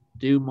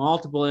 Do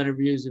multiple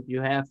interviews if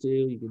you have to.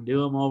 You can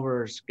do them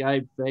over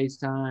Skype,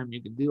 FaceTime.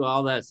 You can do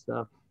all that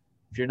stuff.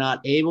 If you're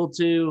not able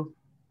to,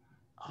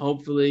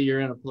 hopefully you're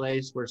in a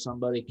place where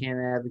somebody can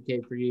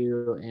advocate for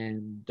you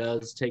and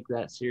does take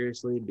that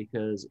seriously,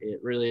 because it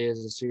really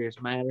is a serious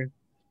matter.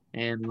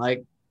 And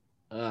like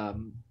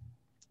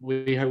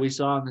we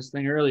saw in this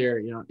thing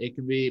earlier, it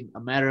can be a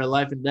matter of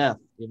life and death.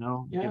 It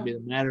can be a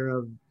matter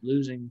of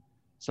losing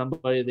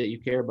somebody that you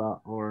care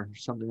about or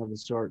something of the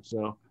sort.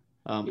 So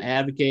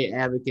advocate.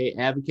 And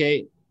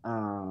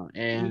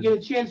you get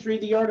a chance to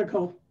read the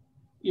article.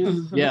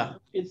 Yeah,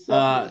 it's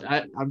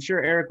I'm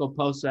sure Eric will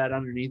post that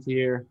underneath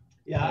here.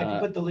 Yeah, I can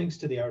put the links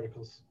to the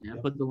articles. Yeah,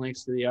 put the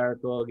links to the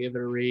article, give it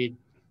a read.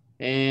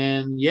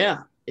 And yeah,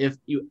 if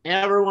you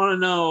ever want to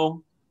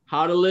know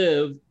how to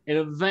live in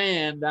a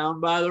van down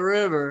by the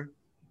river,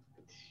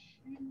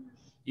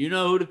 you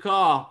know who to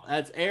call.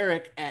 That's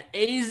Eric at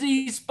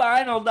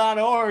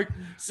azspinal.org,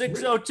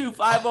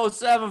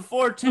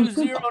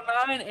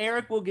 602-507-4209.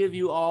 Eric will give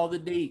you all the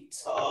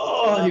deets.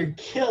 Oh, you're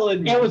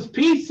killing me. It was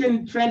peace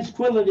and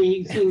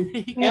tranquility. He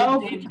can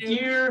Elk, teach you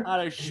deer, how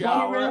to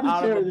shower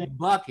out of a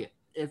bucket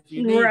if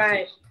you need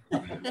Right.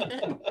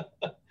 to.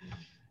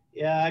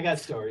 Yeah, I got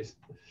stories.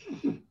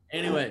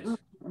 Anyways,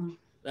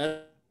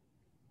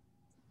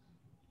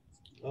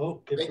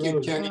 Thank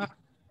you, Kenny.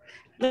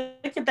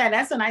 Look at that.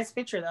 That's a nice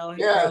picture, though.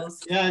 Yeah.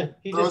 Yeah,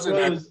 he just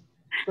Frozen. froze.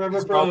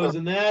 Forever froze,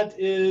 and that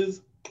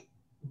is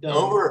done.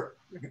 Over.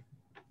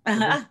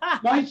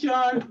 Bye,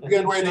 Shawn.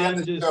 Good way to Shawn end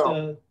the just,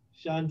 show.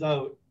 Shawn's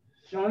out.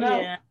 Shawn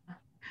out. Yeah.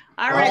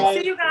 All right. Bye.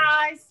 See you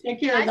guys. Take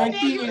care. Nice Nice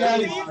seeing you meeting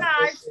guys. See you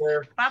guys. Take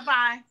care.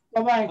 Bye-bye.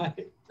 Bye-bye.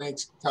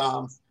 Thanks,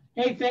 Tom.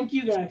 Hey, thank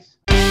you guys.